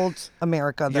was told,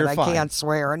 America, that I can't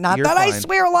swear. Not You're that fine. I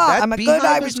swear a lot. I'm a good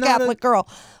Irish Catholic girl.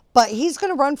 But he's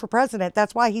going to run for president.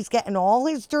 That's why he's getting all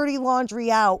his dirty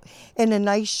laundry out in a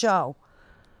nice show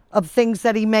of things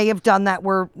that he may have done that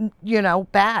were,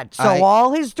 bad. So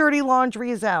all his dirty laundry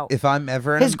is out. If I'm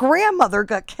ever his grandmother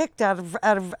got kicked out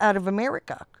of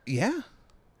America. Yeah.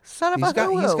 Son of a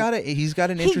hoo-hoo. He's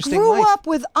got an interesting life. He grew life. up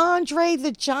with Andre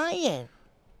the Giant.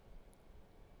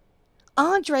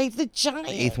 Andre the Giant.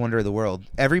 The eighth wonder of the world.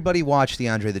 Everybody watch the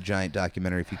Andre the Giant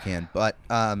documentary if you can. But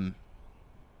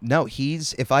no,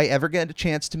 if I ever get a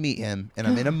chance to meet him and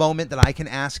I'm in a moment that I can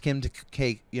ask him to,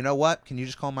 okay, you know what? Can you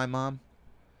just call my mom?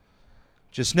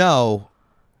 Just know,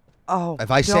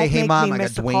 if I say, hey, Mom, I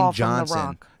got Dwayne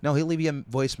Johnson. No, he'll leave you a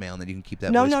voicemail and then you can keep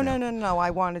that voicemail. No.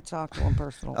 I want to talk to him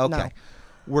personally. Okay. No.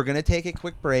 We're going to take a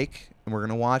quick break and we're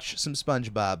going to watch some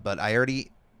SpongeBob, but I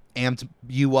already amped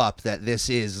you up that this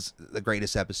is the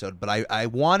greatest episode. But I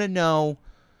want to know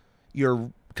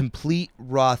your complete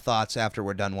raw thoughts after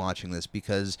we're done watching this,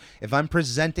 because if I'm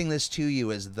presenting this to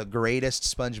you as the greatest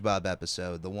SpongeBob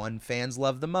episode, the one fans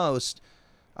love the most,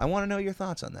 I want to know your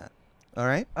thoughts on that. All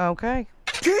right? Okay.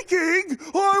 Kicking?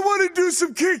 Oh, I want to do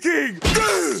some kicking.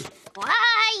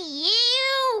 Why,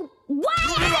 you?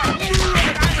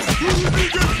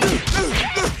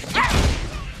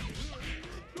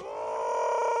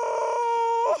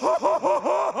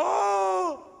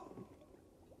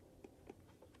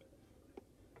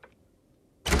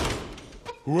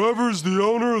 Whoever's the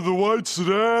owner of the white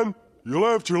sedan, you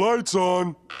left your lights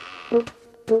on.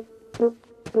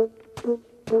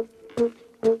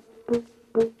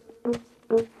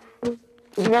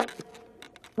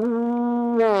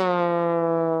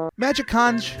 Magic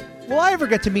Conch, will I ever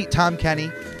get to meet Tom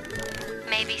Kenny?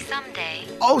 Maybe someday.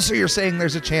 Oh, so you're saying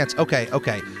there's a chance. Okay.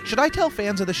 Should I tell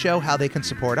fans of the show how they can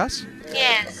support us?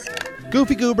 Yes.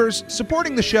 Goofy Goobers,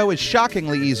 supporting the show is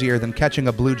shockingly easier than catching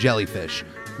a blue jellyfish.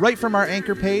 Right from our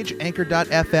anchor page,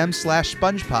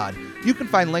 anchor.fm/SpongePod, you can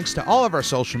find links to all of our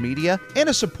social media and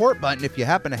a support button if you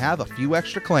happen to have a few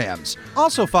extra clams.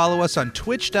 Also follow us on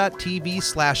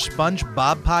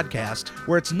twitch.tv/SpongeBobPodcast,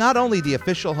 where it's not only the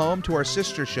official home to our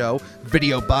sister show,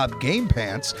 Video Bob Game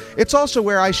Pants, it's also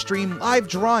where I stream live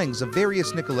drawings of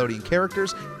various Nickelodeon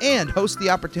characters and host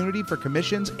the opportunity for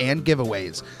commissions and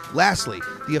giveaways. Lastly,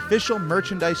 the official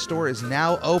merchandise store is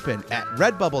now open at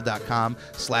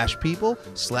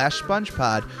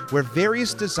redbubble.com/people/SpongePod, where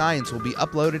various designs will be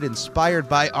uploaded inspired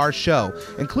by our show,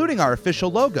 including our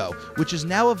official logo, which is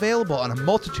now available on a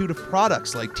multitude of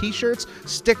products like t-shirts,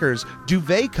 stickers,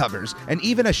 duvet covers, and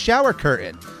even a shower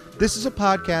curtain. This is a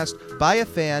podcast by a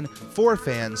fan, for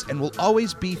fans, and will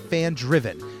always be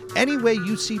fan-driven. Any way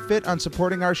you see fit on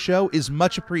supporting our show is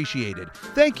much appreciated.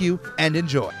 Thank you, and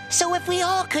enjoy. So if we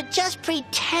all could just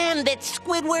pretend that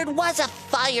Squidward was a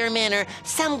fireman or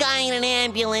some guy in an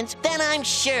ambulance, then I'm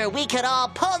sure we could all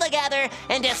pull together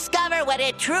and discover what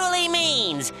it truly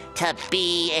means to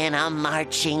be in a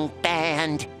marching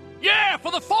band. Yeah,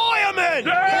 for the firemen!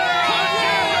 Now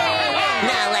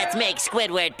let's make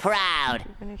Squidward proud.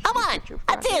 A one,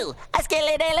 a two, a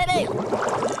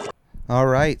skilly-dilly-doo. All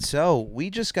right, so we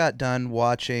just got done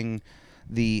watching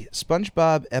the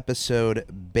SpongeBob episode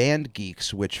Band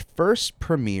Geeks, which first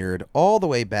premiered all the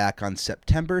way back on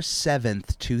September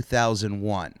 7th,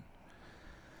 2001.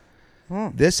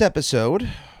 This episode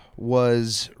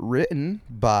was written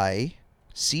by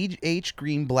C.H.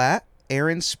 Greenblatt,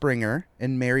 Aaron Springer,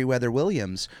 and Meriwether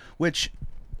Williams, which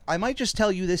I might just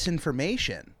tell you this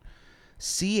information.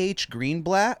 C.H.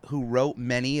 Greenblatt, who wrote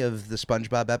many of the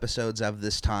SpongeBob episodes of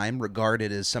this time,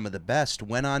 regarded as some of the best,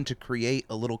 went on to create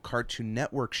a little Cartoon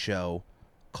Network show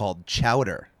called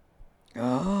Chowder.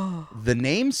 The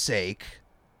namesake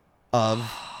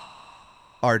of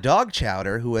our dog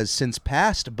Chowder, who has since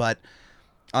passed, but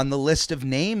on the list of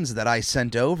names that I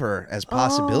sent over as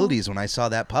possibilities when I saw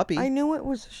that puppy. I knew it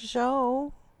was a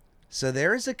show. So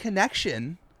there is a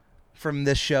connection from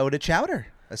this show to Chowder.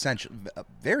 Essentially,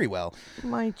 very well.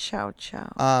 My chow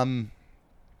chow.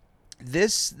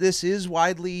 This is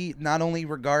widely not only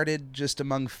regarded just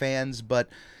among fans, but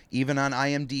even on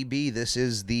IMDb, this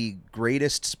is the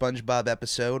greatest SpongeBob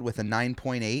episode with a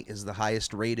 9.8, is the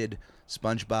highest rated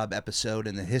SpongeBob episode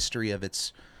in the history of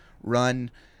its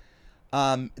run.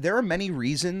 There are many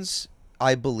reasons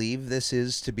I believe this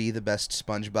is to be the best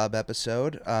SpongeBob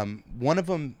episode. One of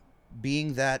them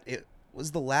being that it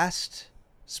was the last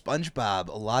SpongeBob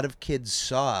a lot of kids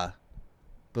saw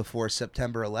before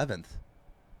September 11th,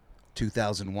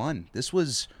 2001. This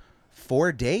was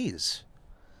 4 days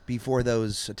before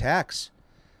those attacks.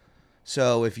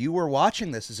 So if you were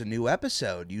watching this as a new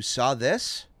episode, you saw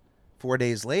this 4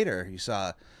 days later, you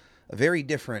saw a very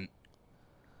different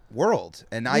world.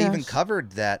 And I even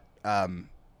covered that, an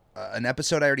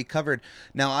episode I already covered.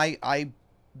 Now, I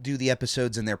do the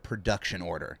episodes in their production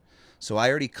order. So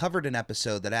I already covered an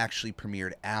episode that actually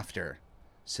premiered after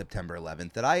September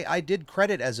 11th that I did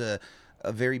credit as a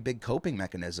very big coping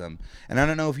mechanism. And I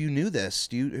don't know if you knew this.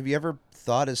 Have you ever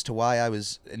thought as to why I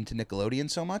was into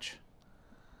Nickelodeon so much?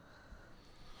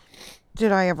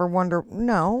 Did I ever wonder?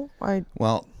 No.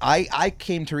 Well, I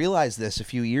came to realize this a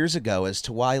few years ago as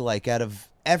to why, like, out of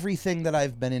everything that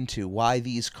I've been into, why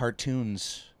these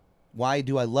cartoons, why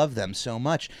do I love them so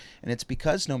much? And it's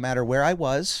because no matter where I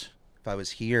was, if I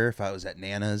was here, if I was at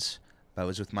Nana's, if I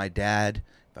was with my dad,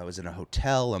 if I was in a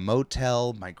hotel, a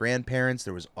motel, my grandparents,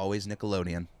 there was always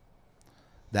Nickelodeon.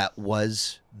 That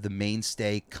was the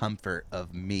mainstay comfort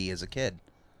of me as a kid.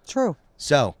 True.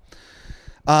 So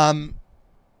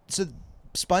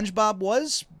SpongeBob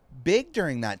was big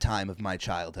during that time of my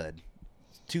childhood.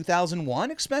 2001,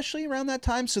 especially around that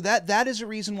time. So that is a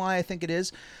reason why I think it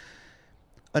is.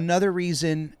 Another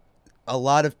reason, a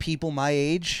lot of people my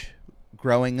age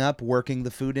growing up, working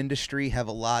the food industry, have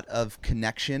a lot of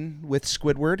connection with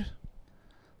Squidward.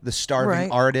 The starving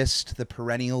artist, the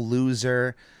perennial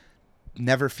loser,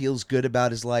 never feels good about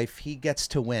his life. He gets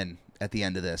to win at the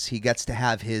end of this. He gets to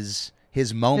have his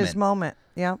moment. His moment,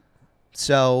 yeah.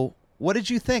 So what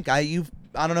did you think? I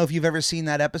don't know if you've ever seen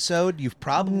that episode. You've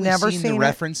probably never seen the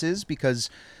references because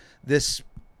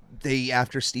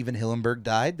after Steven Hillenburg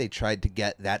died, they tried to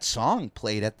get that song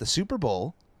played at the Super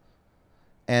Bowl.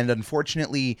 And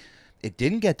unfortunately, it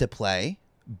didn't get to play,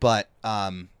 but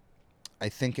I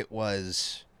think it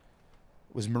was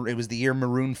the year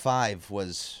Maroon 5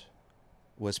 was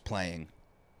playing.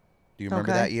 Do you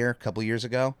remember that year? A couple years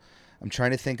ago? I'm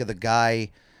trying to think of the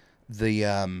guy,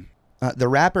 the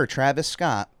rapper Travis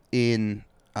Scott in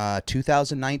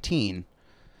 2019.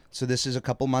 So this is a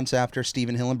couple months after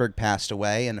Steven Hillenburg passed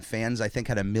away, and the fans, I think,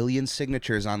 had 1 million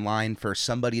signatures online for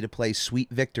somebody to play Sweet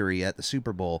Victory at the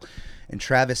Super Bowl. And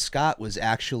Travis Scott was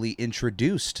actually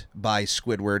introduced by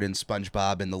Squidward and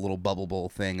SpongeBob in the little Bubble Bowl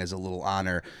thing as a little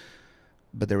honor.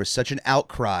 But there was such an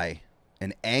outcry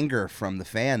and anger from the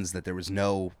fans that there was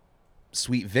no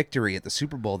Sweet Victory at the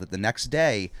Super Bowl that the next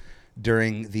day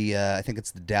during the, I think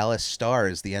it's the Dallas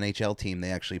Stars, the NHL team,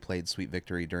 they actually played Sweet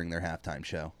Victory during their halftime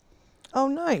show. Oh,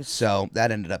 nice. So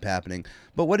that ended up happening.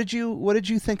 But what did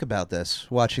you think about this,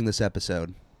 watching this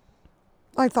episode?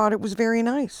 I thought it was very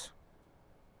nice.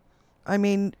 I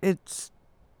mean, it's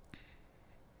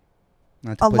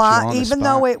a lot, even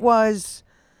though it was,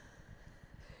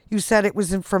 you said it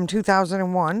was from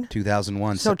 2001.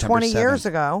 2001, so September 20 7th. years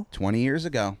ago. 20 years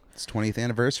ago. It's 20th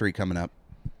anniversary coming up.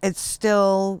 It's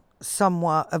still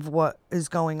somewhat of what is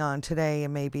going on today,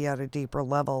 and maybe at a deeper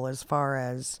level as far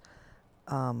as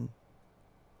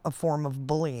a form of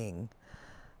bullying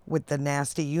with the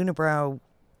nasty unibrow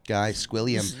guy,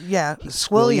 Squilliam. Yeah,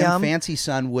 Squilliam, Fancy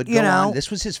Son would go on. This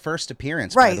was his first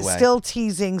appearance, right, by the way. Still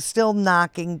teasing, still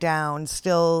knocking down,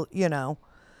 still,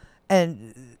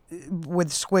 and with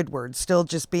Squidward, still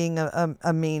just being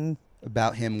a mean...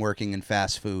 About him working in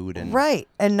fast food. And right,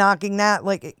 and knocking that,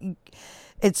 like,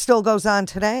 it still goes on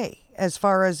today as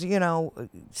far as,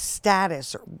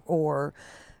 status or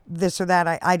this or that.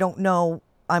 I don't know.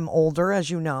 I'm older, as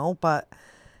you know, but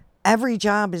every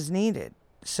job is needed.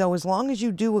 So as long as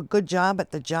you do a good job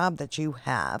at the job that you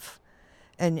have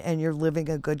and you're living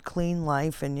a good, clean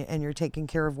life and you're taking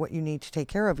care of what you need to take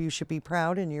care of, you should be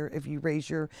proud. And if you raise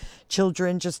your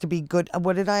children just to be good.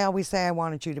 What did I always say I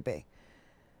wanted you to be?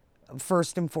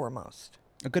 first and foremost.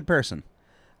 A good person.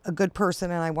 A good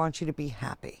person, and I want you to be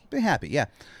happy. Be happy, yeah.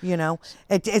 You know,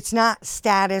 it's not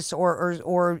status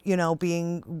or you know,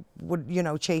 being, you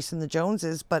know, chasing the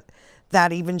Joneses, but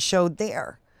that even showed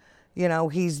there. You know,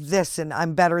 he's this and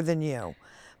I'm better than you.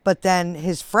 But then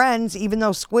his friends, even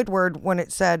though Squidward, when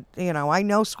it said, you know, I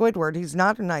know Squidward, he's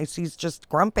not nice, he's just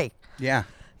grumpy. Yeah.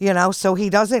 You know, so he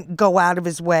doesn't go out of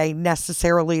his way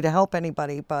necessarily to help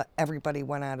anybody, but everybody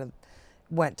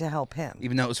went to help him.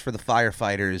 Even though it was for the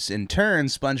firefighters. In turn,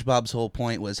 SpongeBob's whole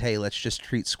point was, hey, let's just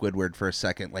treat Squidward for a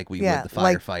second like we would the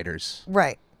firefighters.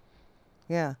 Right.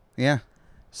 Yeah. Yeah.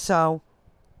 So.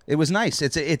 It was nice.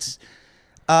 Of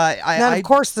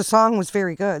course, the song was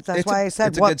very good. That's why I said,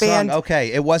 it's a what good band? Song.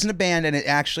 Okay, it wasn't a band, and it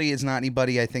actually is not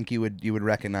anybody I think you would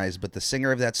recognize. But the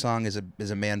singer of that song is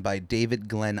a man by David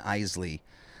Glenn Isley.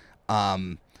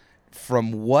 From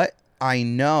what I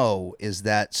know, is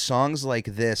that songs like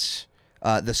this.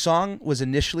 The song was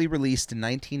initially released in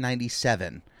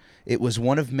 1997. It was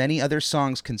one of many other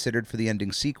songs considered for the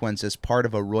ending sequence as part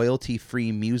of a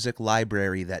royalty-free music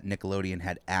library that Nickelodeon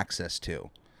had access to.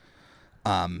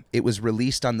 It was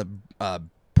released on the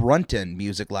Brunton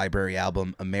Music Library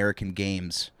album American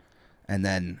Games. And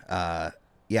then,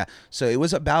 so it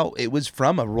was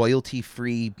from a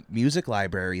royalty-free music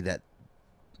library that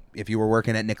if you were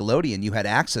working at Nickelodeon, you had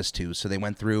access to. So they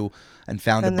went through and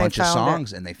found a bunch of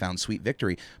songs, and they found Sweet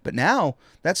Victory. But now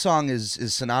that song is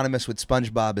synonymous with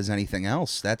SpongeBob as anything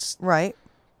else. That's right.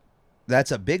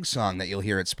 That's a big song that you'll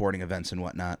hear at sporting events and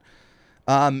whatnot.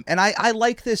 And I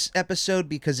like this episode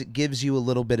because it gives you a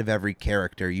little bit of every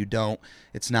character.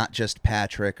 It's not just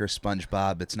Patrick or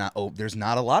SpongeBob. There's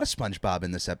not a lot of SpongeBob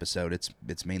in this episode.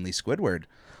 It's mainly Squidward.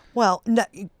 Well, no,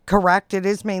 correct. It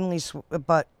is mainly,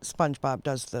 but SpongeBob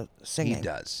does the singing. He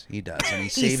does, and he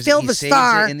saves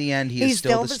it in the end. He's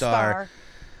still the star.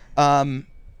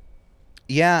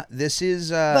 Yeah, this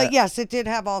is. But yes, it did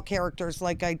have all characters.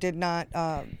 Like I did not.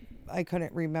 I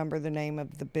couldn't remember the name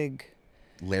of the big.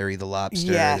 Larry the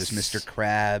Lobster. Yes. There's Mr.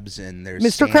 Krabs, and there's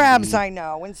Mr. Sandy. Krabs. I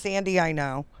know, and Sandy. I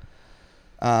know.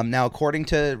 Now, according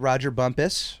to Roger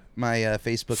Bumpus, my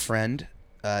Facebook friend.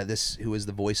 Who is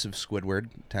the voice of Squidward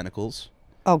Tentacles.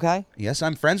 Okay. Yes,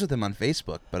 I'm friends with him on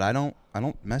Facebook, but I don't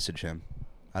message him.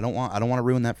 I don't want to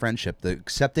ruin that friendship. The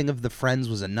accepting of the friends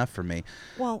was enough for me.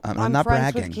 Well, I'm not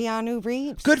friends bragging. with Keanu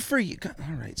Reeves. Good for you.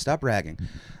 All right, stop bragging.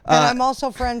 And I'm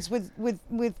also friends with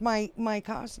my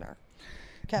Costner,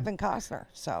 Kevin Costner.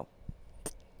 So.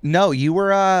 No, you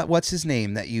were what's his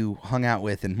name that you hung out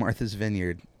with in Martha's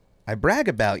Vineyard? I brag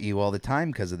about you all the time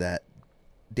because of that.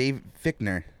 Dave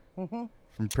Fichtner. Mm-hmm.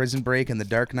 From Prison Break and The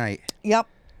Dark Knight. Yep.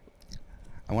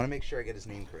 I want to make sure I get his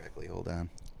name correctly. Hold on.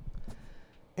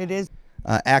 It is.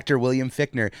 Actor William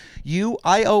Fichtner.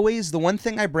 The one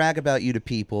thing I brag about you to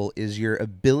people is your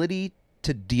ability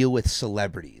to deal with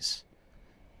celebrities.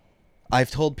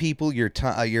 I've told people your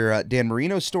Dan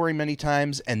Marino story many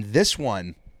times, and this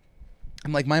one,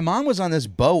 I'm like, my mom was on this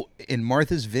boat in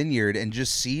Martha's Vineyard and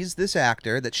just sees this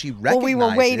actor that she recognizes. Well, we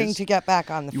were waiting to get back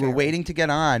on the ferry. You were waiting to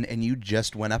get on, and you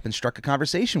just went up and struck a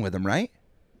conversation with him, right?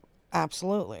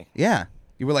 Absolutely. Yeah.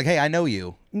 You were like, hey, I know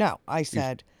you. No, I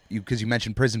said. Because you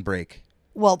mentioned Prison Break.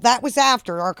 Well, that was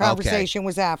after. Our conversation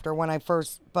was after when I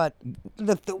first, but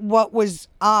what was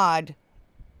odd,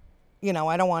 I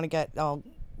don't want to get all,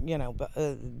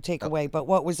 take away, but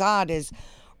what was odd is,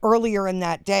 earlier in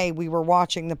that day, we were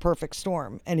watching The Perfect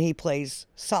Storm, and he plays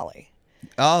Sully.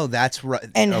 Oh, that's right.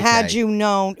 And had you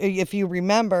known, if you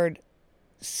remembered,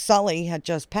 Sully had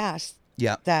just passed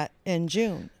that in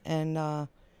June. And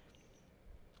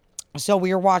so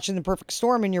we were watching The Perfect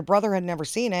Storm, and your brother had never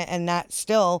seen it. And that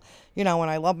still, and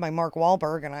I love my Mark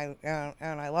Wahlberg, and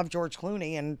I love George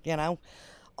Clooney, and,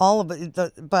 all of it.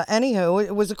 But anywho,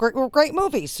 it was a great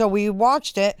movie. So we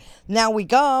watched it. Now we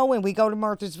go to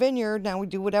Martha's Vineyard. Now we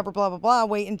do whatever, blah, blah, blah,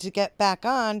 waiting to get back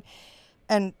on.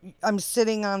 And I'm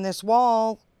sitting on this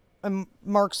wall, and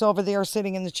Mark's over there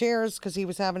sitting in the chairs because he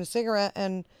was having a cigarette,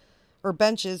 or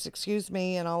benches, excuse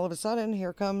me. And all of a sudden,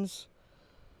 here comes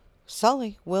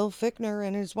Sully, Will Fichtner,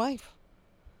 and his wife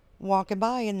walking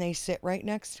by, and they sit right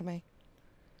next to me.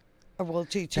 Well,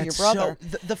 to your brother.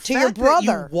 So, the to fact your brother.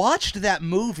 that you watched that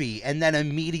movie and then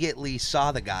immediately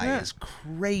saw the guy is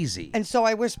crazy. And so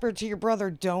I whispered to your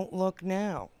brother, "Don't look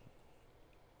now."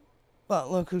 Well,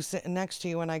 look who's sitting next to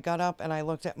you. And I got up and I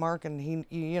looked at Mark, and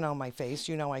he, my face.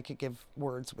 I could give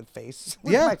words with face.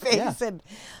 With my face. Yeah. And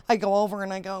I go over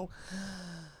and I go,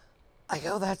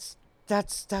 that's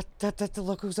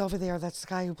look who's over there. That's the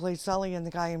guy who played Sully and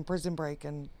the guy in Prison Break.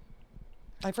 And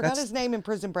I forgot his name in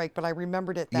Prison Break, but I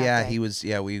remembered it that day. He was.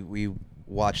 Yeah, we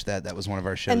watched that. That was one of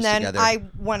our shows And then together.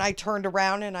 when I turned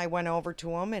around and I went over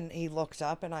to him and he looked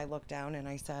up and I looked down and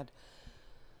I said,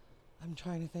 I'm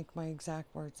trying to think my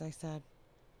exact words. I said,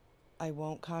 I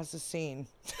won't cause a scene.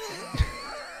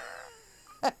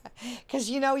 Because,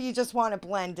 you just want to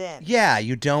blend in. Yeah,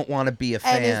 you don't want to be a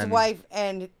fan.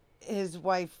 And his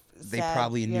wife They said,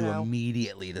 probably knew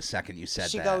immediately the second you said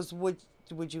she that. goes,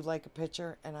 would you like a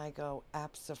picture? And I go,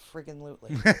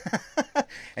 abso-friggin-lutely.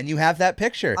 And you have that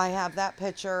picture. I have that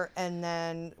picture, and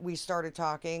then we started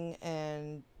talking,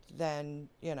 and then,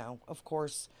 of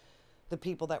course, the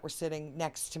people that were sitting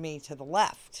next to me to the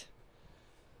left,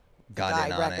 Got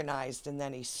in I on recognized, and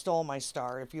then he stole my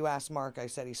star. If you ask Mark, I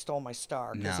said he stole my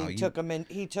star because No, he took him in.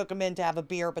 He took him in to have a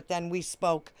beer, but then we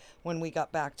spoke when we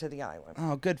got back to the island.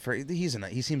 Oh, good for he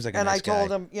seems like a And nice I told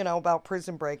guy. him, about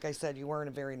Prison Break. I said, you weren't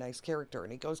a very nice character.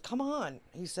 And he goes, come on.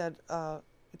 He said,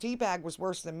 D-Bag was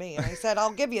worse than me. And I said,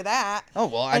 I'll give you that. Oh,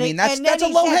 well, I And mean, then that's a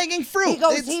he low-hanging fruit. He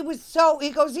goes, It's-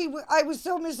 I was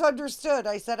so misunderstood.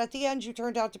 I said, at the end, you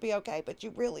turned out to be okay, but you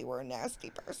really were a nasty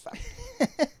person.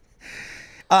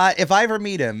 If I ever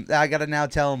meet him, I got to now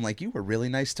tell him, like, you were really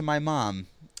nice to my mom.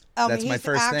 That's my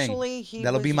first thing.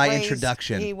 That'll be my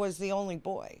introduction. He was the only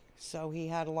boy. So he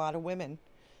had a lot of women,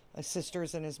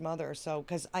 sisters and his mother. So,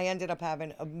 because I ended up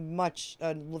having a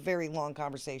very long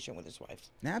conversation with his wife.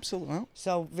 Absolutely. Well,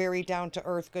 So very down to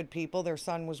earth, good people. Their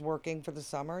son was working for the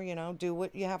summer. Do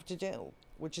what you have to do,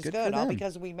 which is Good for good. All them.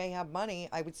 because we may have money,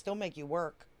 I would still make you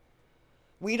work.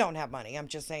 We don't have money. I'm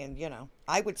just saying,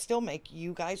 I would still make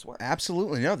you guys work.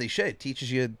 absolutely. No, they should. It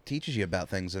teaches you about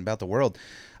things and about the world.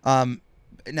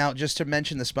 Now, just to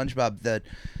mention the SpongeBob,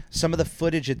 some of the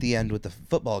footage at the end with the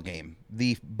football game,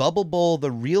 the Bubble Bowl,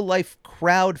 the real life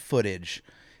crowd footage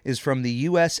is from the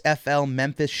USFL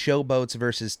Memphis Showboats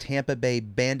versus Tampa Bay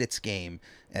Bandits game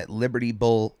at Liberty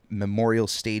Bowl Memorial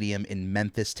Stadium in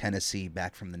Memphis, Tennessee,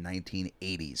 back from the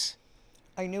 1980s.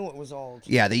 I knew it was old.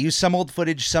 Yeah, they used some old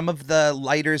footage, some of the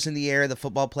lighters in the air, the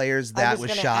football players, that was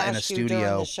gonna shot in a ask you during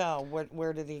studio. the show,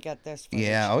 where did he get this from?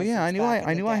 Yeah. Oh, yeah. I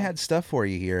knew. I had stuff for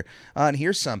you here. And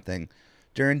here's something.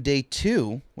 During day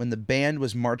 2, when the band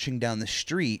was marching down the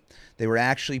street, they were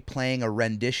actually playing a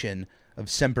rendition of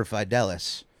Semper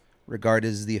Fidelis, regarded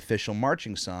as the official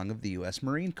marching song of the U.S.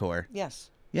 Marine Corps. Yes.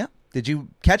 Yeah. Did you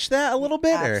catch that a little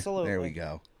bit? Absolutely. There we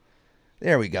go.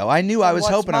 There we go. I knew. I was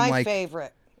hoping. I'm like,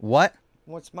 favorite? what?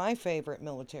 What's my favorite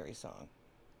military song?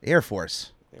 Air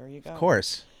Force. There you go. Of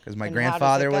course, because my And how does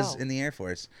grandfather it was go? in the Air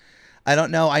Force. I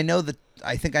don't know.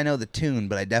 I think I know the tune,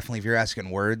 but I definitely, if you're asking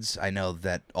words, I know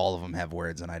that all of them have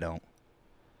words, and I don't.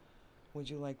 Would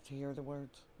you like to hear the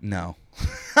words? No.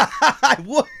 I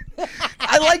would.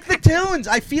 I like the tunes.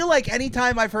 I feel like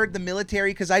anytime I've heard the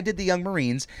military, because I did the Young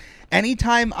Marines,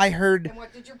 anytime I heard, And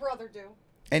what did your brother do?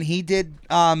 and he did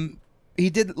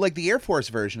like the Air Force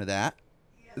version of that,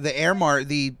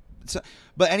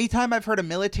 but anytime I've heard a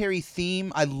military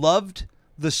theme, I loved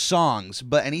the songs,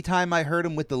 but anytime I heard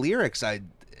them with the lyrics, it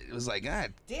was like,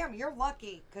 God, Damn, you're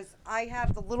lucky because I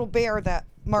have the little bear that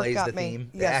Mark plays got the me.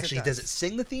 theme. Yes, Actually, does it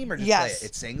sing the theme or just Yes. play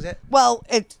it? It sings it? Well,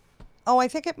 I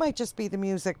think it might just be the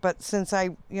music, but since I,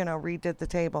 redid the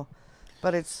table,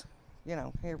 but it's,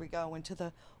 here we go into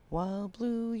the wild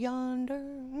blue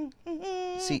yonder.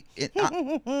 See,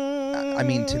 I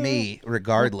mean, to me,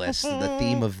 regardless, the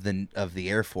theme of the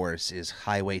Air Force is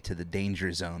 "Highway to the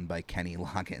Danger Zone" by Kenny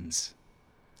Loggins.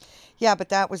 Yeah, but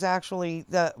that was actually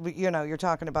you're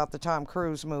talking about the Tom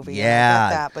Cruise movie. and I Yeah.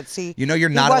 get that, but see, You're not he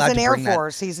allowed wasn't to Air bring that-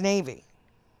 Force. He's Navy.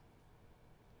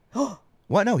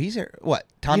 What? No, he's what?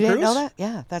 Tom You Cruise? didn't know that?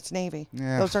 Yeah, that's Navy.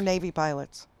 Yeah. Those are Navy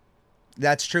pilots.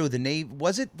 That's true. The Navy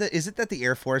is it that the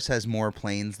Air Force has more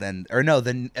planes than, or no,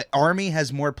 the Army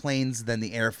has more planes than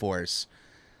the Air Force.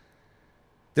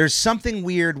 There's something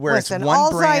weird where Listen, it's one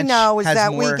all branch I know is has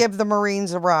that more, we give the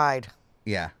Marines a ride,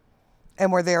 yeah.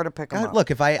 and we're there to pick them up.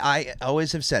 Look, if I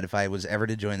always have said if I was ever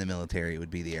to join the military, it would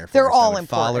be the Air Force. They're all I would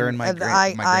follow in important.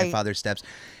 my grandfather's steps.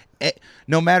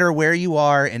 No matter where you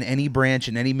are in any branch,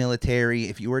 in any military,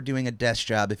 if you were doing a desk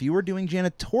job, if you were doing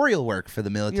janitorial work for the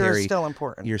military, You're still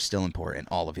important. You're still important,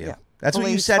 all of you. Yeah. That's what you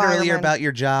Police, said earlier firemen. about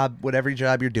your job, whatever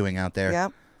job you're doing out there.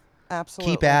 Yep,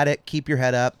 absolutely. Keep at it. Keep your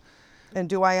head up. And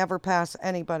do I ever pass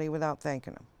anybody without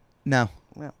thanking them? No.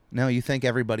 No. No, you thank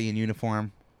everybody in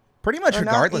uniform, pretty much Or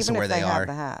not, regardless even of where if they they have are.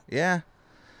 the hat. Yeah.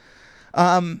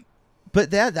 But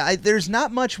there's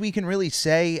not much we can really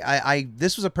say.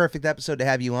 This was a perfect episode to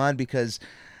have you on because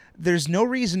there's no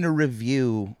reason to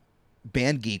review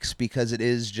Band Geeks because it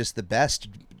is just the best.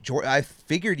 I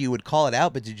figured you would call it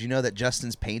out, but did you know that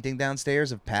Justin's painting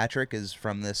downstairs of Patrick is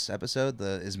from this episode?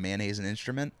 Is Mayonnaise an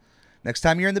instrument? Next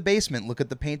time you're in the basement, look at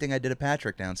the painting I did of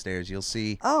Patrick downstairs. You'll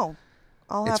see. Oh,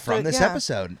 I'll have It's from to, this yeah.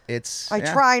 episode. It's I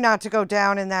try not to go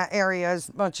down in that area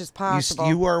as much as possible.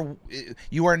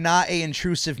 You are not a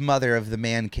intrusive mother of the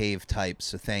man cave type,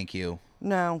 so thank you.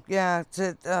 No, yeah,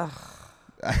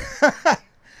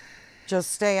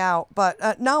 just stay out.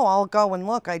 But no, I'll go and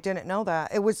look. I didn't know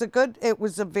that. It was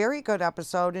a very good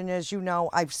episode, and as you know,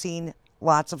 I've seen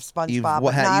lots of SpongeBob,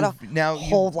 but not a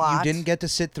whole lot. You didn't get to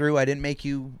sit through. I didn't make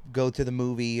you go to the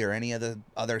movie or any of the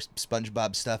other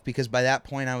SpongeBob stuff because by that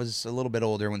point I was a little bit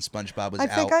older when SpongeBob was out.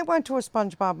 I think I went to a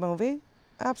SpongeBob movie.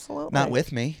 Absolutely. Not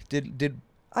with me. Did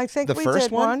I think the we first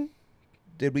did one?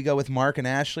 Did we go with Mark and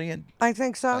Ashley? And I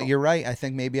think so. you're right. I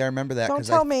think maybe I remember that. Don't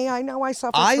tell me. I know I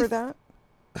suffered through that.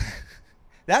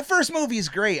 That first movie is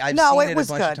great. I've no, seen it it was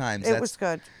a bunch good. of times. It was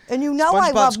good. And you know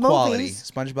I love quality.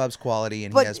 movies. SpongeBob's quality,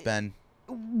 and But he has been.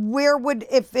 Where would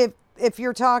if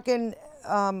you're talking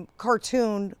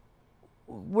cartoon,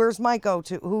 where's my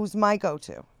go-to? Who's my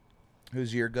go-to?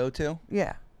 Who's your go-to?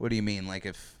 Yeah. What do you mean? Like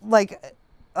if? Like,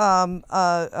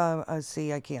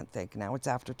 see, I can't think now. It's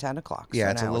after 10 o'clock. Yeah,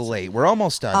 so it's a now little late. We're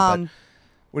almost done. But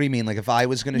what do you mean? Like if I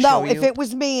was going to show you? No, if it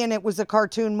was me and it was a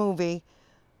cartoon movie,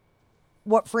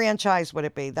 what franchise would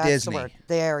it be? That's Disney. the word.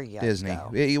 There you Disney. go.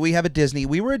 We have a Disney.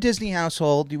 We were a Disney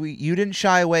household. You didn't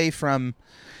shy away from.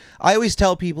 I always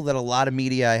tell people that a lot of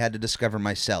media I had to discover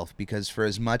myself because for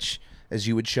as much as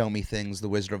you would show me things, The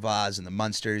Wizard of Oz and the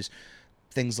Munsters,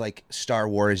 things like Star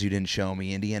Wars you didn't show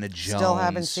me, Indiana Jones. Still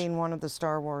haven't seen one of the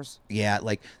Star Wars. Yeah,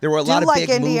 like there were a lot of like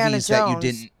big Indiana movies that you Jones,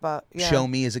 didn't but, yeah. show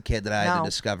me as a kid that I had No. to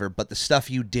discover. But the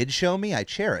stuff you did show me, I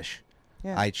cherish.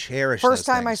 Yeah. I cherish First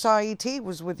those time I things. saw E.T.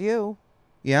 was with you.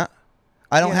 Yeah.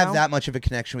 I don't You have know? that much of a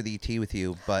connection with E.T. with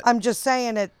you, but I'm just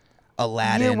saying it.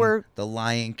 Aladdin, You were- The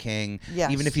Lion King.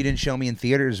 Yes. Even if you didn't show me in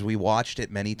theaters, we watched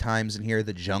it many times in here.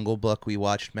 The Jungle Book we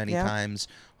watched many Yeah. times.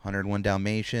 101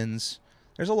 Dalmatians.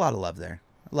 There's a lot of love there.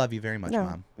 I love you very much, No,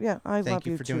 Mom. yeah, I Thank love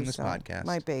you you for too, doing this son. podcast.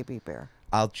 My baby bear.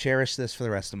 I'll cherish this for the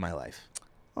rest of my life.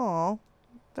 Oh,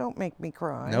 don't make me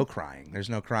cry. No crying. There's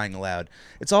no crying allowed.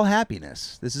 It's all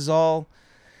happiness. This is all,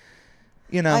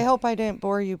 you know. I hope I didn't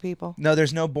bore you people. No,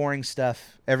 there's no boring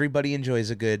stuff. Everybody enjoys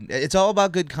a good. It's all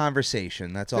about good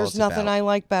conversation. That's all. There's it's nothing about. I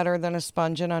like better than a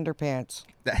sponge and underpants.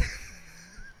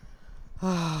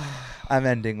 I'm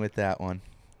ending with that one.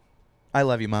 I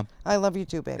love you, Mom. I love you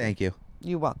too, baby. Thank you.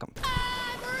 You're welcome.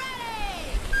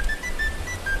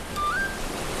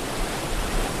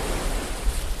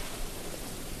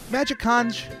 Magic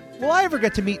Conch, will I ever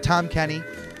get to meet Tom Kenny?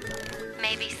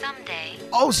 Maybe someday.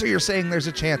 Oh, so you're saying there's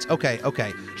a chance. Okay.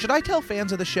 Should I tell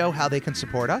fans of the show how they can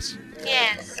support us?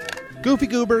 Yes. Goofy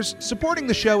Goobers, supporting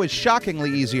the show is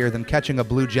shockingly easier than catching a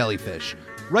blue jellyfish.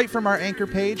 Right from our anchor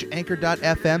page,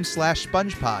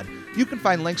 anchor.fm/SpongePod, you can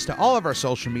find links to all of our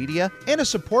social media and a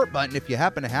support button if you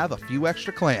happen to have a few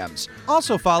extra clams.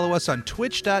 Also follow us on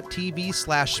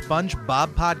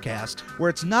twitch.tv/SpongeBobPodcast, where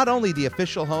it's not only the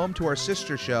official home to our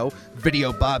sister show,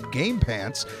 Video Bob Game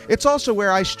Pants, it's also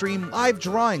where I stream live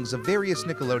drawings of various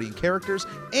Nickelodeon characters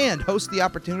and host the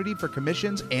opportunity for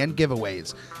commissions and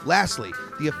giveaways. Lastly,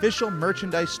 the official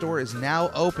merchandise store is now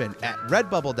open at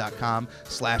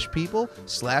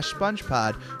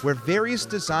redbubble.com/people/SpongePod, where various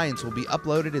designs will be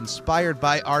uploaded inspired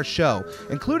by our show,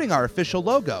 including our official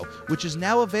logo, which is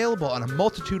now available on a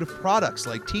multitude of products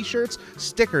like t-shirts,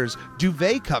 stickers,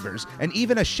 duvet covers, and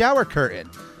even a shower curtain.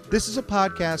 This is a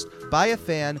podcast by a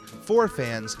fan, for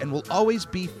fans, and will always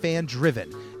be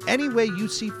fan-driven. Any way you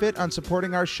see fit on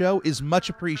supporting our show is much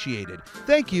appreciated.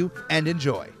 Thank you, and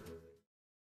enjoy.